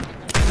shop?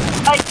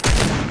 Like,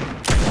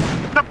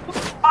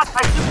 I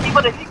should be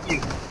able to hit you.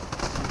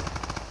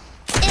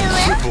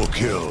 Triple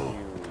kill.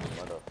 You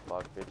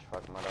motherfuck, bitch,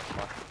 fuck,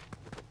 motherfuck.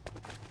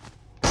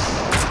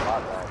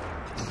 Got that.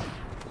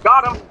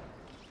 Got him.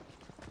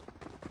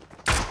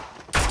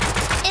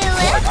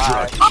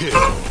 Quadra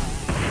kill.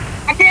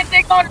 I can't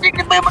take on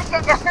chicken liver.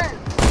 Mega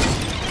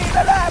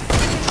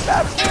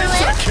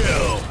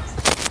kill.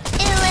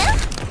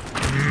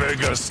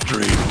 Mega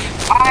streak.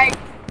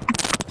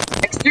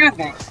 Excuse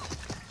me.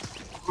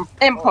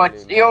 Input.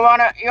 You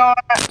wanna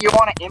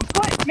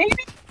input?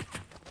 Maybe.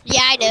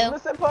 Yeah, I do.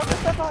 Listen, put.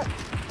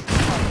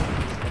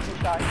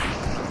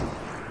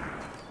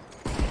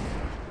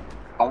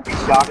 Don't be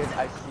shocked.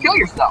 Kill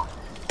yourself.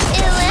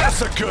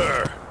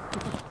 Massacre.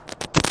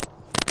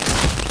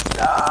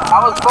 I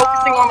was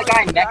focusing on the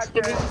guy next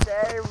to me.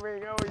 There we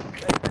go, he's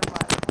taking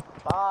my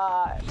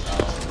spot.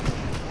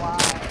 Why?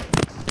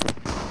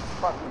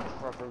 Fuck you,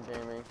 Fruffer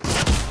Gaming.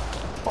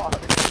 Fuck.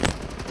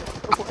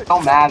 So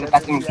mad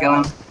that didn't kill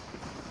him.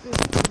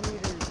 50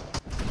 meters.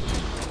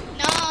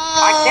 No.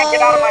 I can't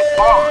get out of my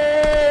spawn.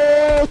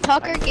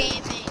 Tucker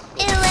Gaming.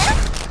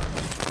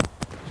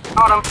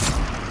 Got him.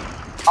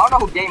 I don't know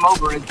who game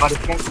over is, but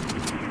it's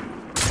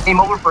game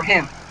over for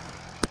him.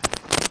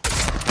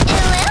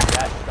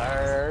 Yes,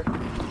 sir.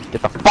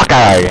 Get the fuck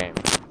out of the game.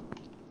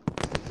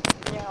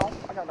 Meow.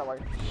 I got that way.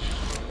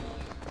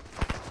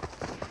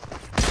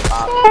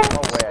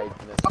 No way I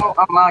missed. Oh,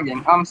 I'm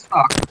lagging. I'm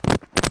stuck.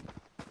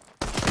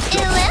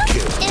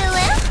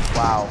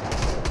 Wow.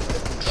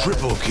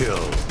 Triple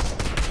kill.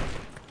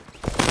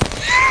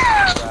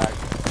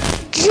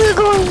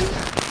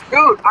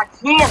 Dude, I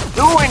can't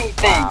do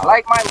anything. Wow.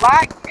 Like, my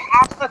lag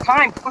half the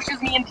time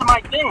pushes me into my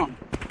thing.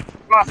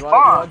 My You wanna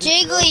spawn.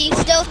 Jiggly, you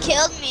still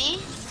killed me.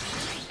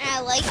 And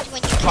I liked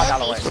when you out killed of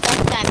me the way.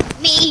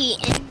 sometimes. Me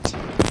and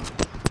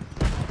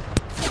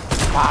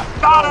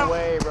Got No him.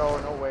 way, bro.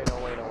 No way.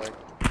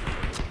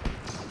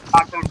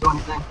 I couldn't do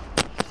anything.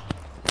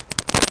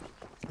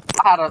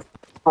 I had a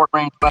short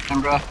range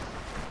weapon, bro.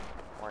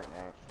 Right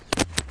now.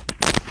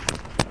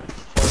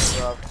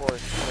 Of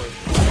course.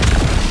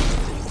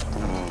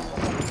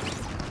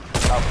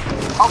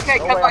 Okay,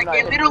 No cause way, like I'm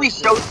it not literally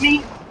hitting shows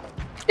me.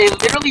 It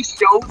literally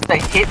shows the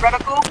hit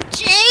reticle.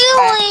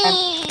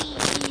 Jiggly.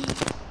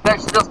 That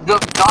just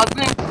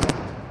doesn't.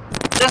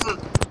 This is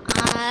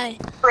I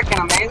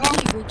freaking amazing.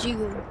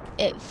 jiggle.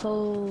 It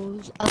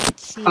falls. I can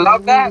see. I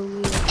love that.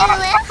 you.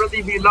 I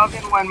really be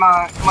loving when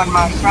my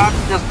traps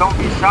just don't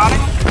be shotting.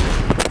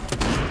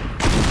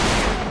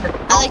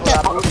 I like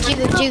that.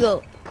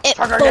 Jiggle. It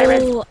Tucker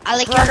Gaming. falls. I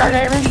like Tucker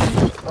it.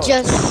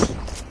 Just.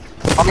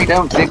 Only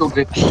don't jiggle.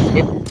 It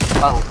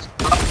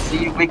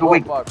see you wiggle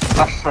wiggle. fuck.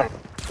 That's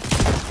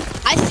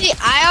it.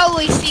 I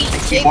always see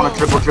You want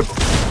jiggle. a triple.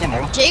 You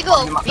know.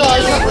 Jiggle. You Wiggle.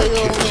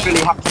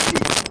 really have to see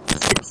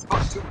 6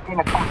 foot 2 in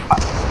a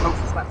compact.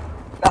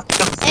 That's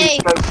just Hey,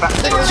 so fast.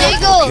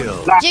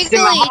 Jiggle. That's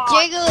in my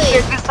heart.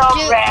 This is a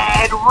Jig-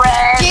 red.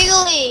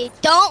 Jiggly,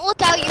 don't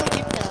look out your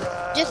window.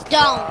 Just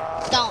don't.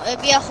 Don't.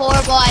 It'd be a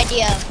horrible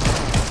idea.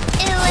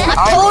 I'm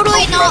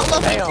totally not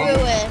looking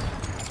through it.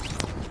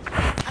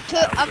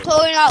 I'm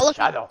totally not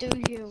looking Shadow.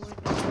 through your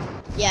window.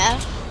 Yeah.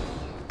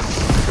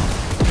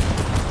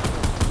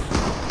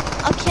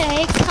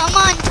 Okay, come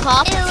on,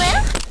 cop. Are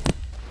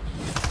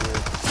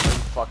you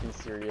fucking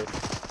serious?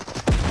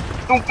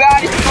 Too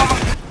bad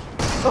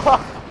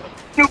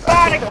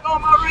it's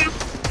on my wrist.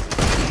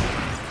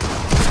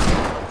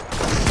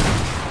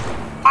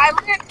 I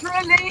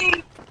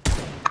literally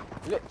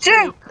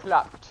Shoot.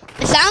 Clapped.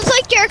 It sounds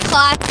like you're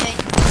clapping.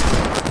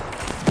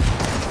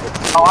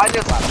 Oh, I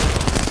just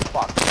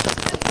Fuck.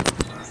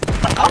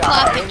 I'm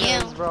clapping you.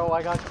 Clingers, bro.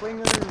 I got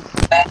clingers.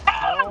 No.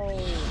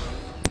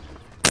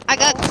 I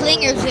got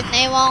clingers and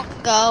they won't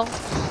go.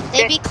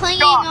 They be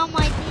clinging on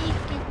my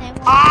dick and they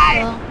won't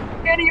I go.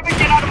 can't even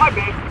get out of my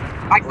base.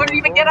 I couldn't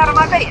even get out of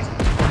my base.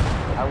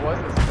 I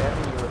wasn't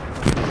spamming you with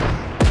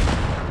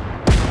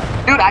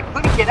Dude, I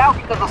couldn't get out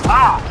because of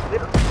lag.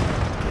 Literally.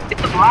 It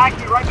just lagged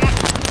me right back.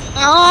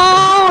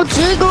 Oh,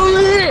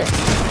 Jiggly!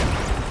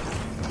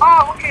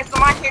 Oh, okay, so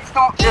my hits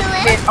don't just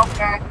hit.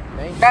 Okay.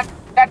 Thank you.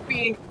 That'd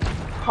be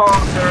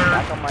Hunter.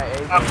 Back on my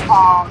A. A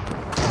punk.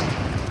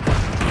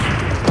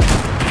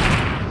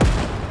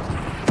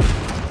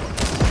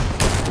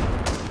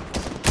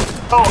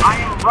 Oh, I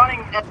am running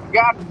at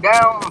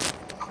goddamn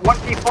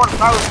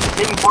 24,000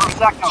 things per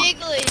second.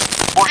 Jiggly.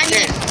 Or I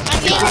shit.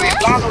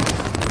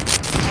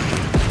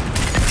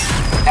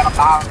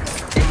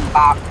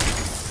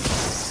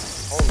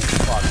 Holy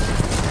fuck.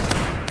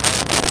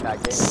 That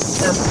game.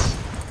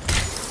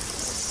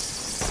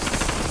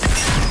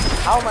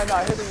 How am I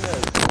not hitting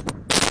this?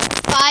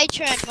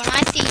 Fytren, when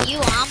I see you,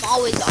 I'm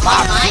always on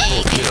my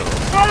A.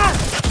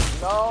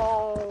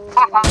 No.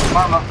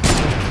 Mama.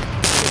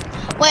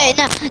 Wait,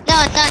 no.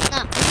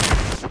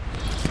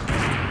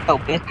 Oh,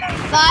 bitch.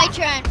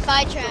 Fytren.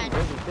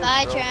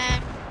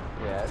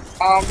 Yes.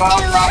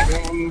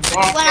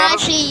 When I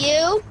see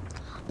you,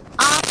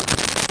 I'm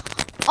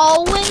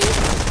always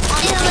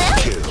on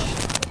the Kill.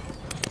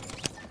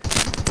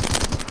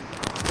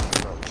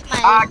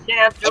 I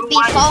can't do It'd be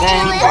falling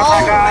anything.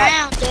 all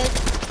around, dude.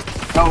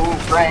 No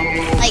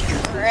brain. Like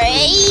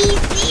crazy.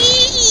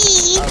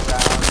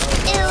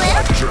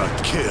 Quadra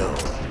kill.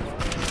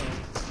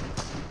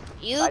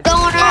 You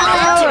going around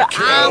the world,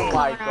 I'm Oh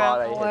my going god,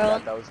 I around hit the that.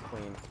 world. That was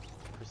clean.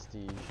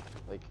 Prestige.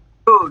 Like,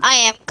 Dude. I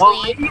am Well,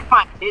 clean. maybe if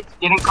my hits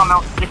didn't come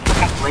out 6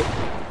 seconds late.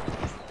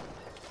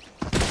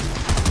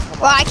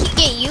 Well, I can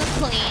get you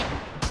clean.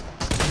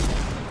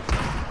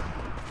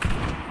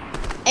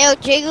 Ayo,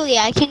 Jiggly,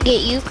 I can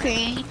get you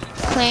clean.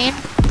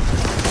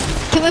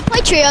 Can we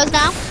play trios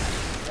now?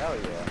 hell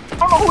yeah. I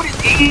don't know who this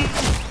is.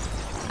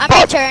 I'm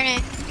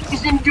returning.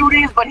 He's in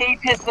duties, but he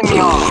pissing me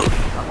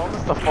off. I'm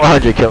almost to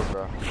 400 kills,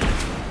 bro.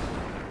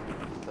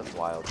 That's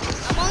wild.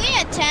 I'm only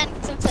at 10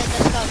 since I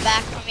just got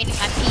back from eating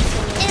my pizza.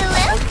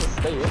 I'll just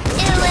stay in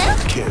there.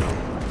 Kill.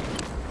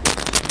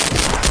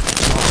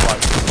 Oh, fuck.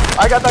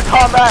 I got the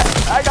combat!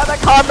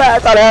 I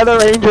thought I had the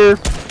ranger!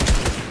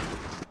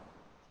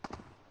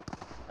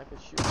 I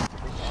could shoot.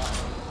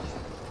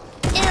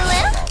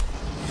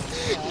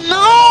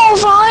 No,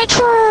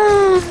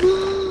 Fytren!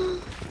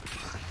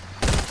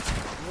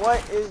 What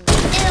is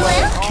this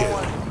going Kill.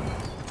 on?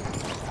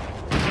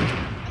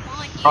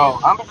 Bro,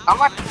 I'm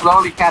like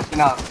slowly catching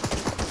up.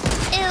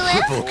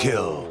 Triple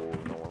kill. Oh,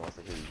 no one wants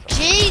to hear you talk.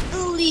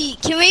 Jiggly,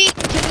 can we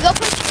go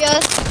play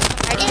trios?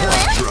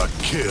 Quadra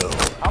kill.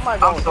 How am I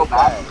going I'm so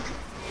bad.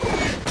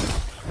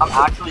 I'm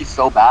actually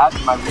so bad.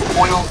 My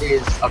recoil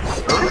is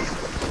absurd.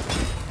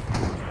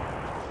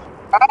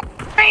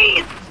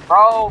 Please,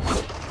 bro.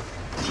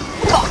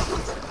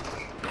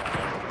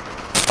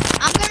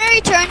 I'm gonna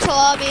return to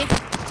lobby.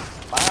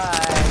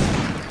 Bye.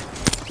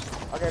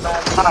 Okay,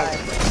 bye.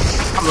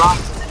 I'm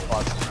lost.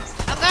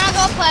 I'm gonna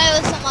go play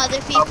with some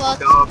other people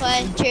to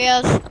play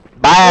trios.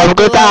 Bye, have a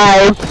good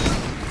time.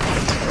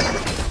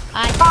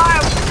 Bye.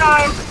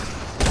 Time.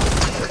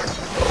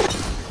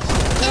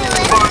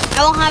 I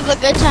won't have a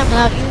good time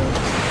without you.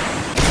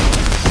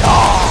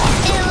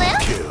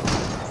 Kill.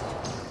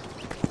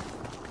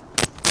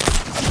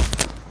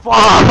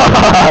 Fuck!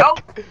 Nope.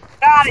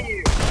 Get out of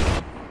here.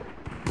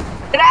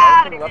 Get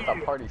out of I left that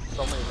here. party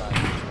so many times.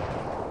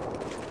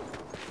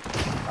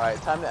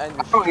 Alright, time to end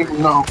your I don't stream.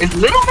 even know. Is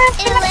Little Man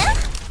still at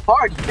the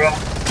party, bro?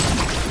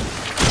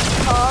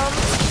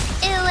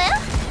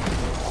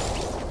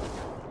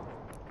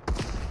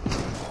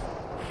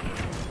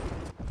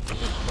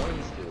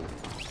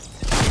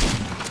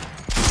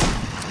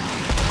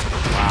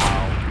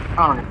 Wow.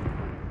 I don't know.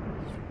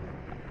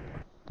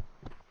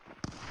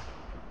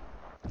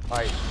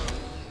 Alright.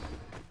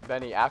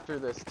 Benny, after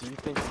this, do you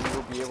think we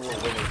will be able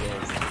to win a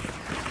game?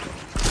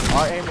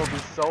 Our aim will be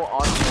so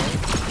on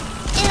point.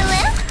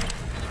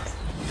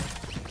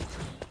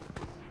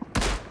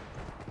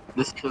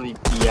 This killy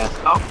BS.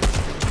 Oh.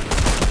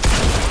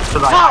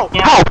 Cause How? I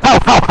can't.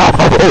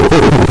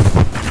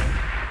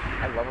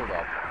 I leveled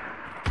up.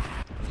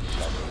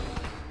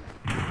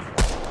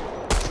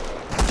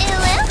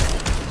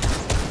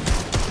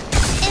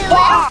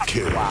 Fuck!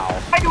 Kill.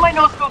 Wow. Why do my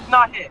nose scopes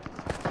not hit?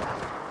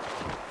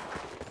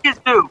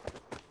 Just do.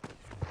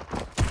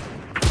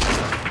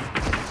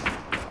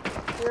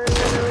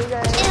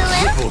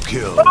 Triple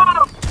kill.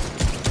 Oh!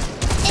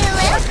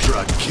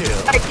 Quadra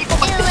kill. I keep on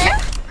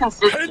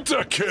consistent.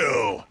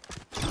 Pentakill.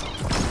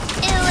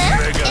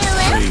 Mega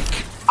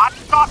streak. I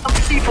saw some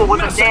people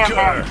with a damn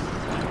Massacre.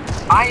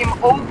 hammer. I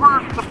am over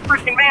the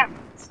freaking man.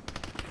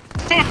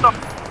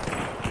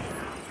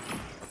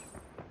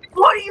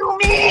 What do you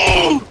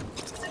mean?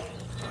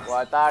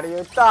 What are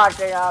you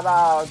talking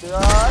about, dude?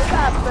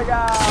 That's the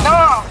guy!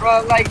 No,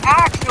 bro, like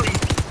actually.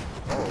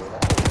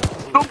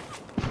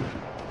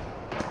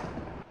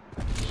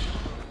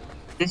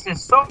 This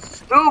is so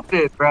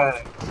stupid, bro.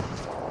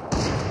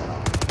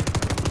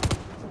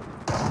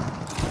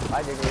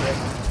 I did it.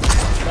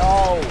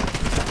 No!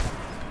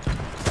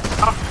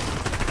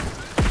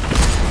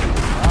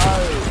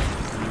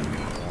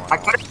 I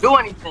couldn't do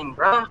anything,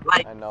 bro.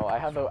 Like, I know, I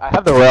have the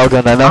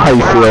railgun, I know how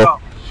you feel.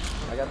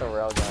 I got the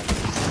railgun.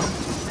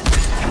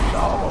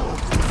 No!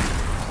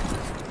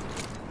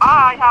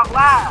 I have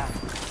lag.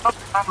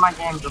 Sometimes my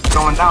game's just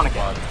going down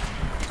again.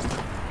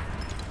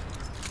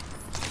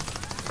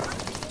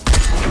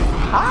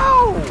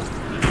 How?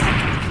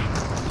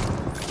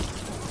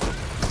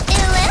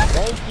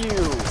 Thank you.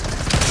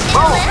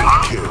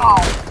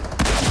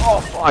 Oh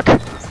fuck.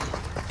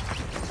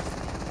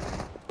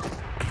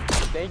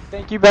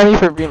 Thank you, Benny,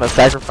 for being a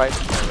sacrifice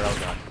for my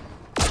railgun.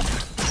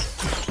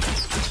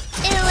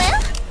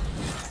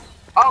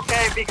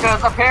 Okay,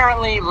 because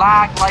apparently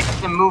lag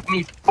likes to move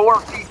me 4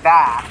 feet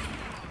back.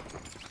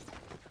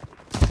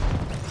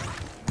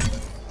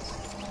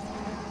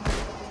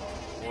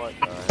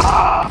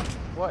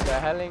 What the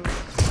helling?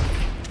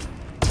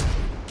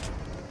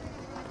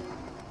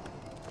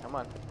 Come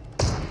on.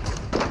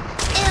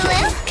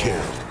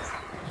 Kill.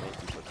 Thank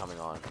you for coming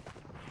on.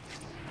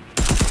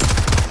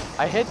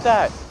 I hit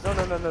that! No, I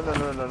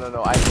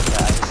hit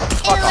that.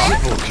 Fuck off.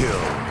 Triple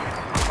kill.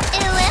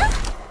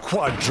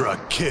 Quadra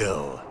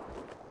kill.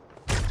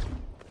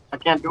 I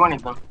can't do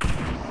anything.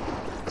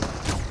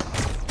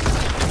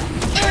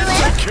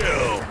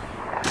 Kill.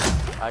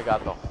 I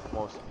got the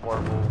most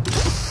horrible.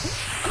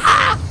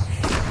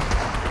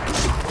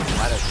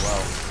 Might as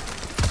well.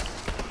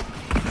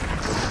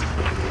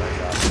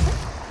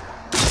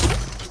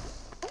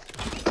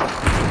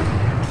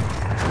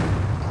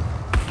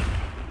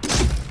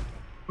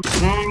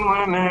 Sing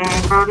with me,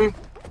 buddy.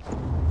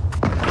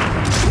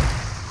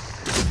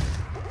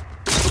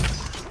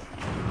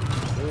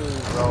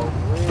 Please, bro,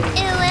 please.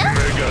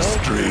 Mega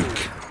streak.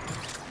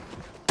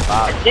 I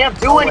can't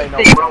do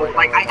anything, bro.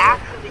 Like, I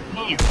actually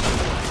can't.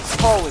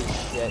 Holy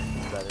shit,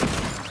 brother.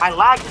 My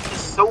lag is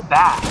just so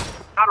bad. No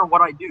matter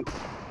what I do.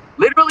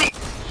 Literally.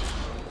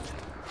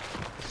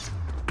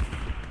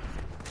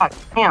 God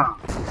damn.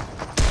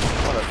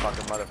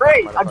 Motherfucker.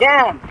 Great,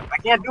 again. I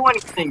can't do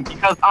anything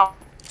because I'm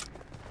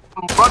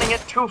running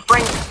at 2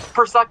 frames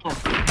per second.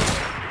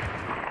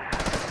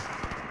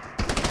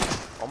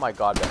 Oh my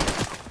god, man.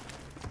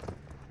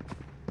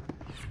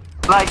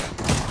 Like,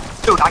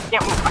 dude, I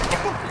can't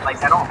move,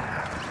 like, at all.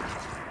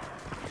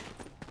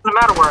 Doesn't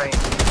matter where I am.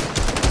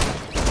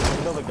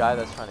 Kill the guy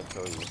that's trying to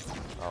kill you.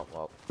 Oh,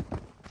 well.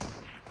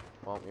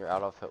 Well, you're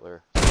out of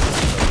Hitler.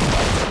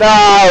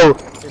 No!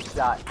 Good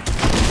shot.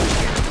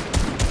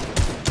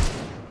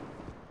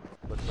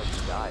 Looks like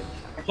you died.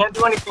 I can't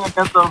do anything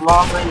against a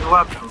long-range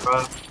weapon,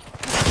 bro.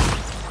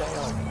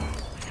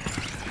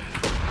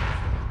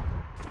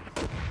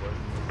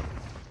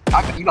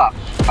 You got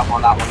up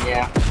on that one,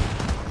 yeah.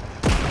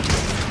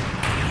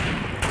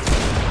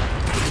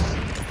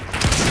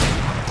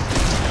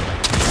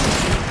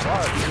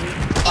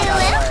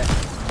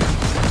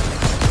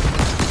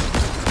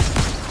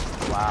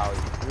 Wow.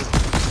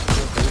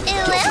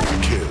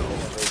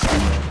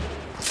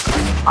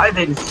 I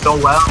did so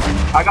well.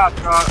 I got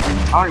shot.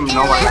 I don't even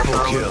know why I got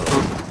shot.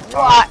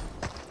 What?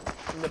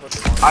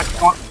 I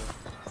want.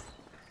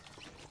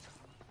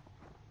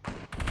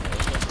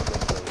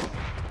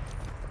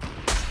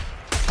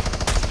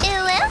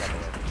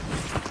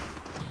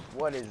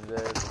 What is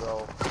this, bro?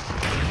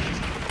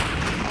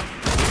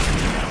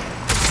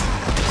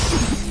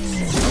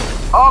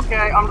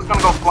 Okay, I'm just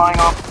gonna go flying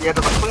off the edge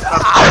of the cliff.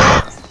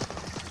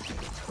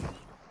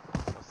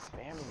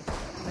 Spamming.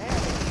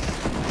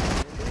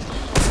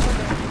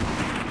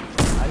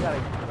 I gotta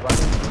run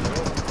into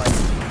the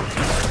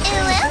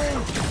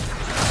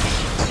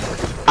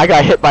I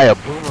got hit by a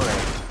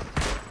boomerang.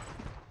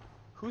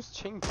 Who's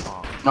Ching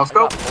Chong? No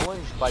scope. I got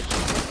bullied by Ching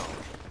Chong.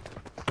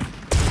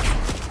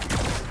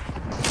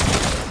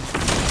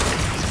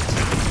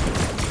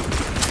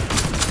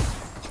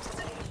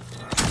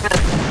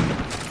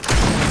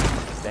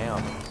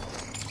 Damn.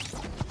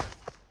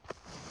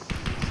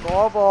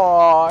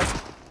 Scoreboard.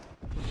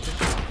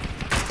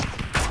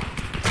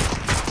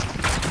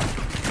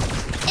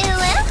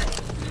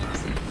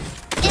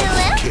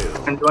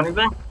 Can do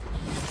anything?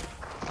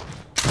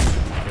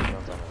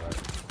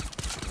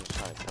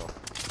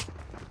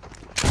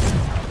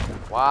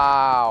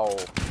 Wow.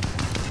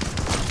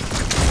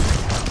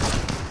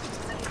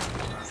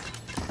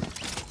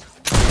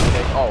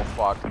 Oh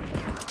fuck.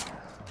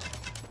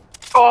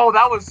 Oh,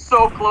 that was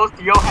so close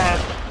to your head.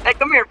 Hey,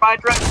 come here,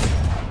 Fytren.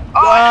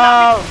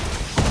 Oh, No!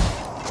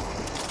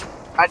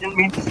 I didn't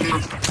mean to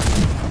shoot.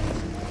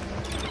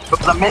 It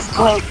was a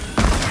misclick.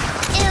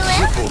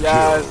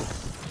 Yes.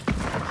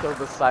 I killed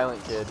the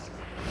silent kid.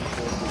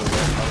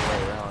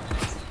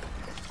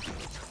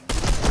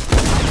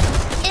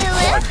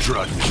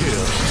 Quadra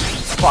kill.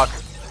 Fuck.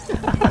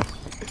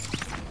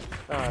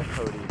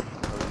 Cody.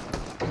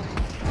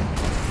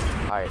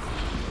 Alright.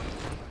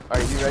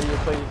 Alright, you ready to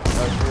play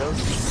trios?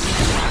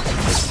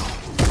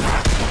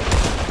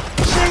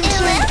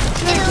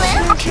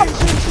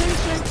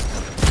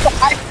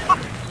 I got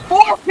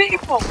 4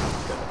 people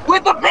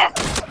with the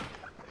best.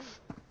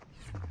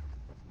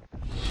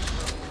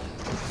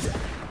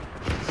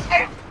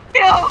 I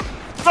killed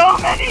so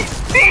many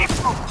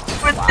people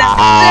with the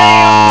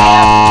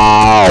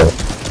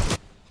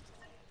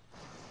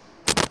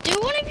Do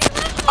one of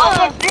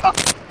you have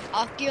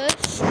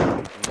Oculus?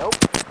 Nope.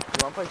 You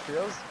wanna play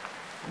trios?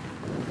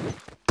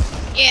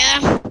 Yeah.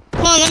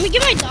 Hold on, let me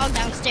get my dog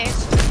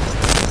downstairs. Be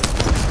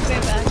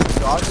right back.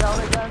 Dog down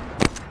again?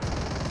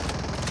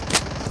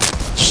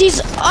 Shh! she's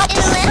up.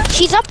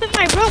 She's up in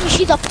my room.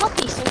 She's a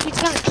puppy, so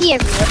she's gonna pee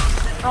everywhere.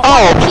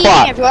 Oh, Peeing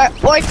fuck. everywhere,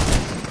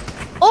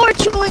 or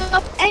chewing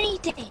up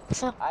anything.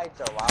 So Ay,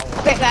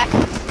 chaval. right back.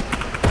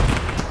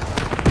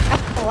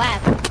 That's the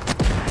lab.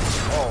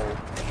 Oh.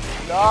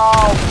 No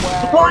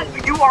way.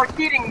 What? You are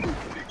kidding me.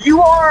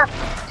 You are.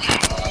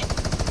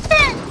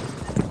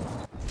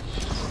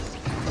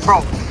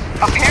 Bro,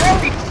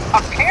 apparently.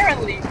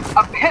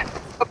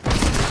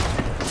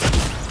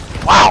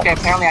 Wow. Okay,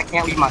 apparently I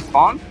can't leave my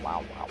spawn.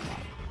 Wow.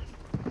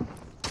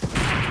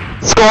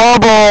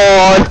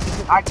 Scoreboard.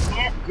 I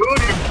can't do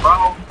this,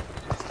 bro.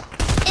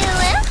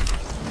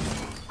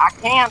 I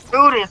can't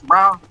do this,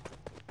 bro.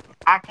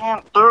 I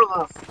can't do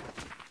this.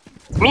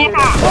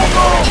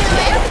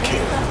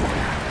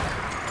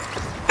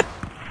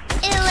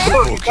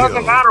 Dude, it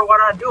doesn't matter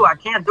what I do. I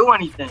can't do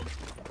anything.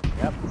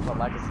 Yep, it's called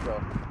lack of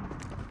skill.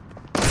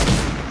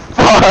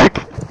 Fuck.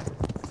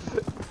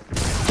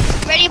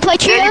 Ready to play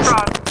trios?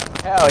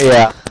 Hell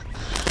Yeah.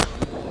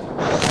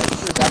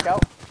 Back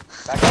out.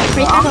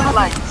 I'm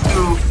like,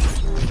 dude.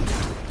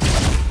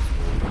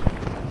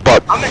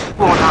 But I'm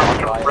exploring out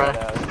here, bro.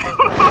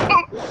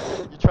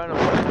 You're trying to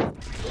win.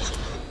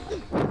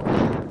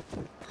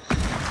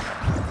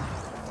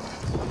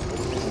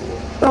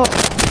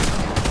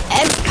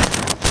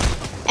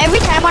 Every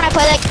time when I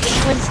play that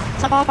game with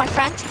some of my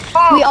friends,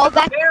 we all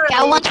back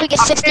out once we get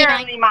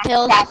 69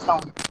 kills.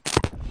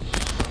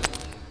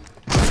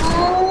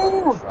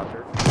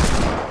 Sucker.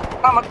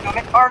 I'm a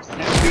comic arson.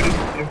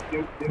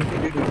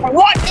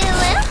 What?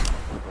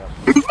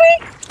 Excuse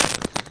me?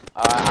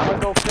 I'm gonna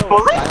go kill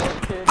Bullet? this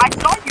silent kid. I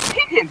saw you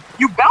hit him.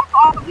 You bounced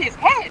off of his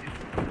head.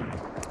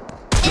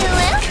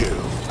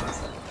 Kill.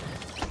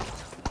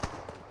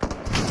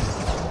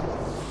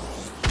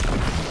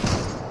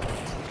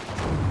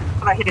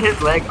 I hit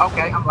his leg.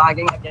 Okay, I'm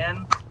lagging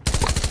again.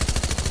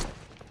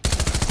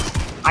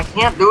 I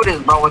can't do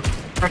this, bro, with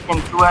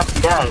freaking 2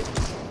 FPS.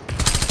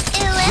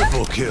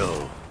 Triple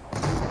kill.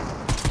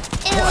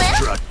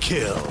 Quadra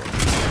kill.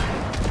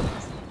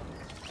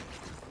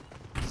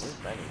 There's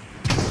many.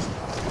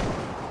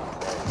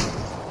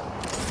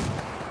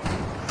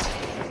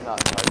 He's not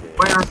targeted.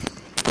 Where?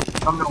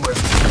 I'm nowhere.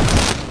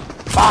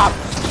 Bop!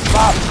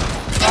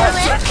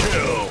 Quadra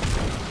kill.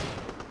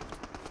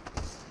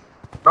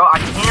 Bro, I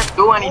can't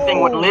do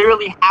anything with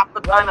literally half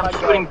the time I'm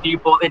shooting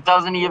people, it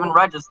doesn't even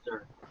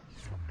register.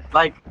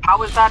 Like,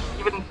 how is that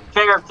even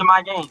fair to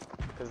my game?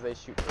 Because they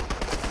shoot.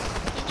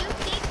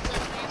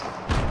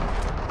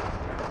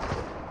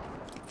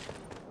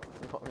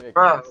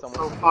 Bro, it's so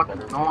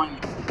fucking annoying.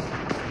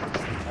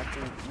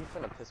 Actually, you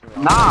finna piss me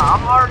off. Nah,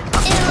 I'm already.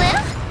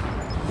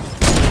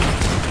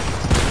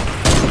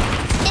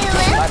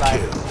 Bye-bye.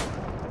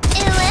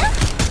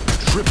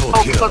 Triple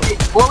Oh, kill. because the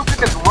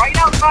explosion is right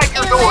outside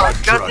your door. It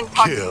Quadra doesn't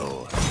touch you.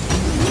 kill.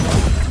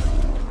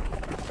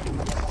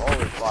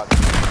 Holy fuck.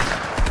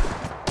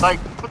 Like,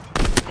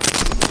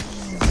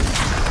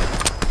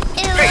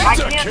 hey, I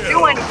can't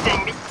do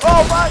anything.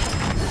 Oh, fuck!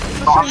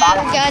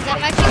 Guys,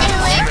 I'm actually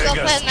gonna go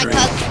play with my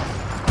cousin.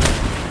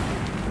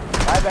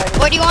 Bye, Benny.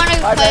 What do you want to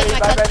Bye, play Benny. with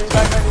my Bye, cousin?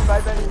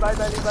 Benny. Bye,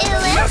 Benny.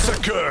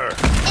 Massacre.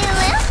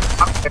 Killing.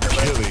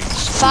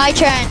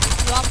 Fytren,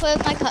 you want to play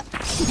with my cousin?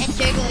 And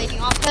Jiggly, you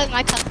want to play with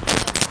my cousin?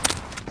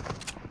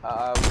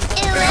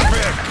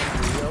 Epic.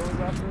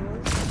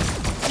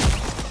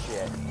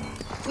 Shit.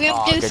 We have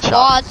Aw, to do good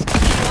squads. He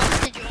wants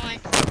to join.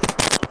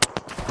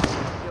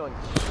 Feeling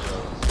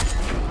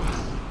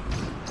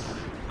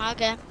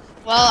Okay.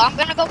 Well, I'm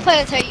gonna go play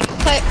with her. You can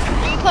play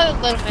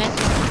with Little Man.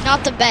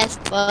 Not the best,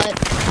 but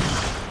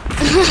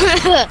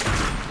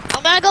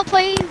I'm gonna go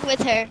play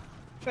with her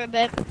for a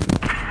bit.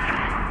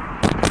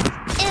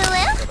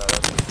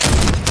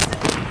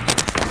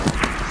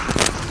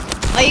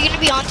 Are you gonna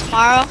be on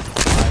tomorrow?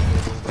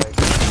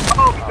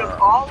 Oh, because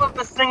all of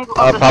the singles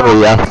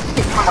probably, yeah.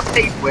 on the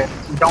face with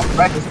don't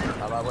register.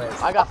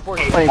 I got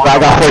 420. I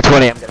got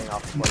 420. I'm getting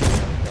off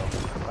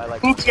 420. I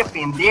like. Pinche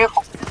pendejo.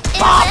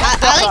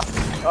 I like.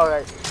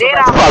 Alright.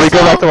 Lobby, go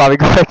back to lobby,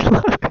 go back to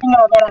lobby.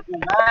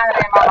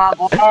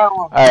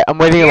 Alright, I'm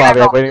waiting in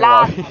lobby, I'm waiting in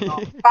lobby.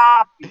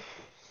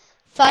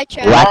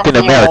 Fytren. Latin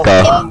America.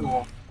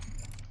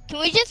 Can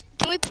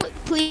we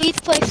please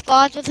play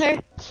squads with her?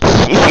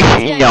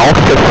 No.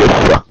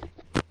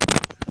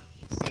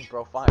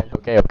 Bro, fine.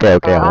 Okay, I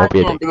won't be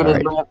a dick.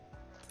 Alright. Alright,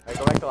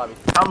 go back to lobby.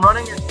 I'm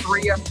running at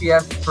 3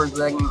 FPS per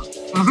second.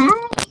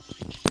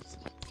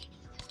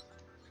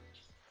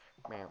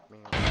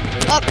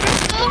 Oh,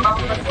 Crystal?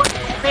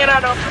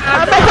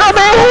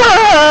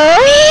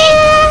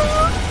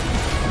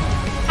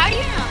 How do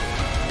you know?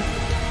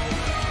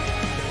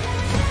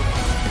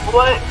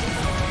 What?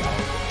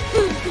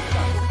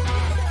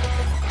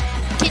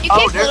 Can you Oh,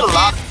 kick there's a Little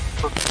lot.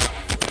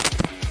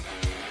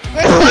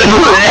 Man?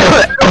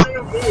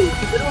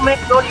 It'll make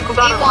sure you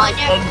got it right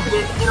and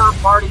get in our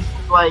parties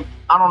like,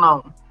 I don't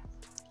know.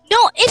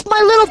 No, it's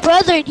my little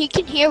brother and he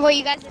can hear what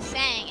you guys are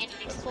saying and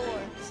he's 4,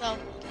 so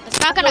it's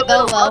not gonna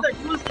go well.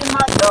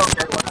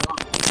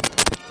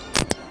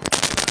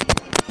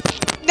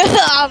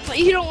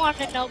 You don't want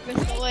to know,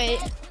 Crystal.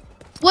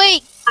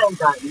 Wait. ain't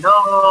got no.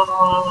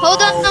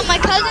 Hold on, no, my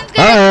cousin's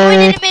gonna join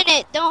in a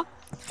minute. Don't.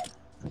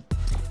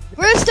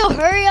 We're still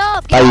hurry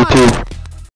up. Bye, Come on. YouTube.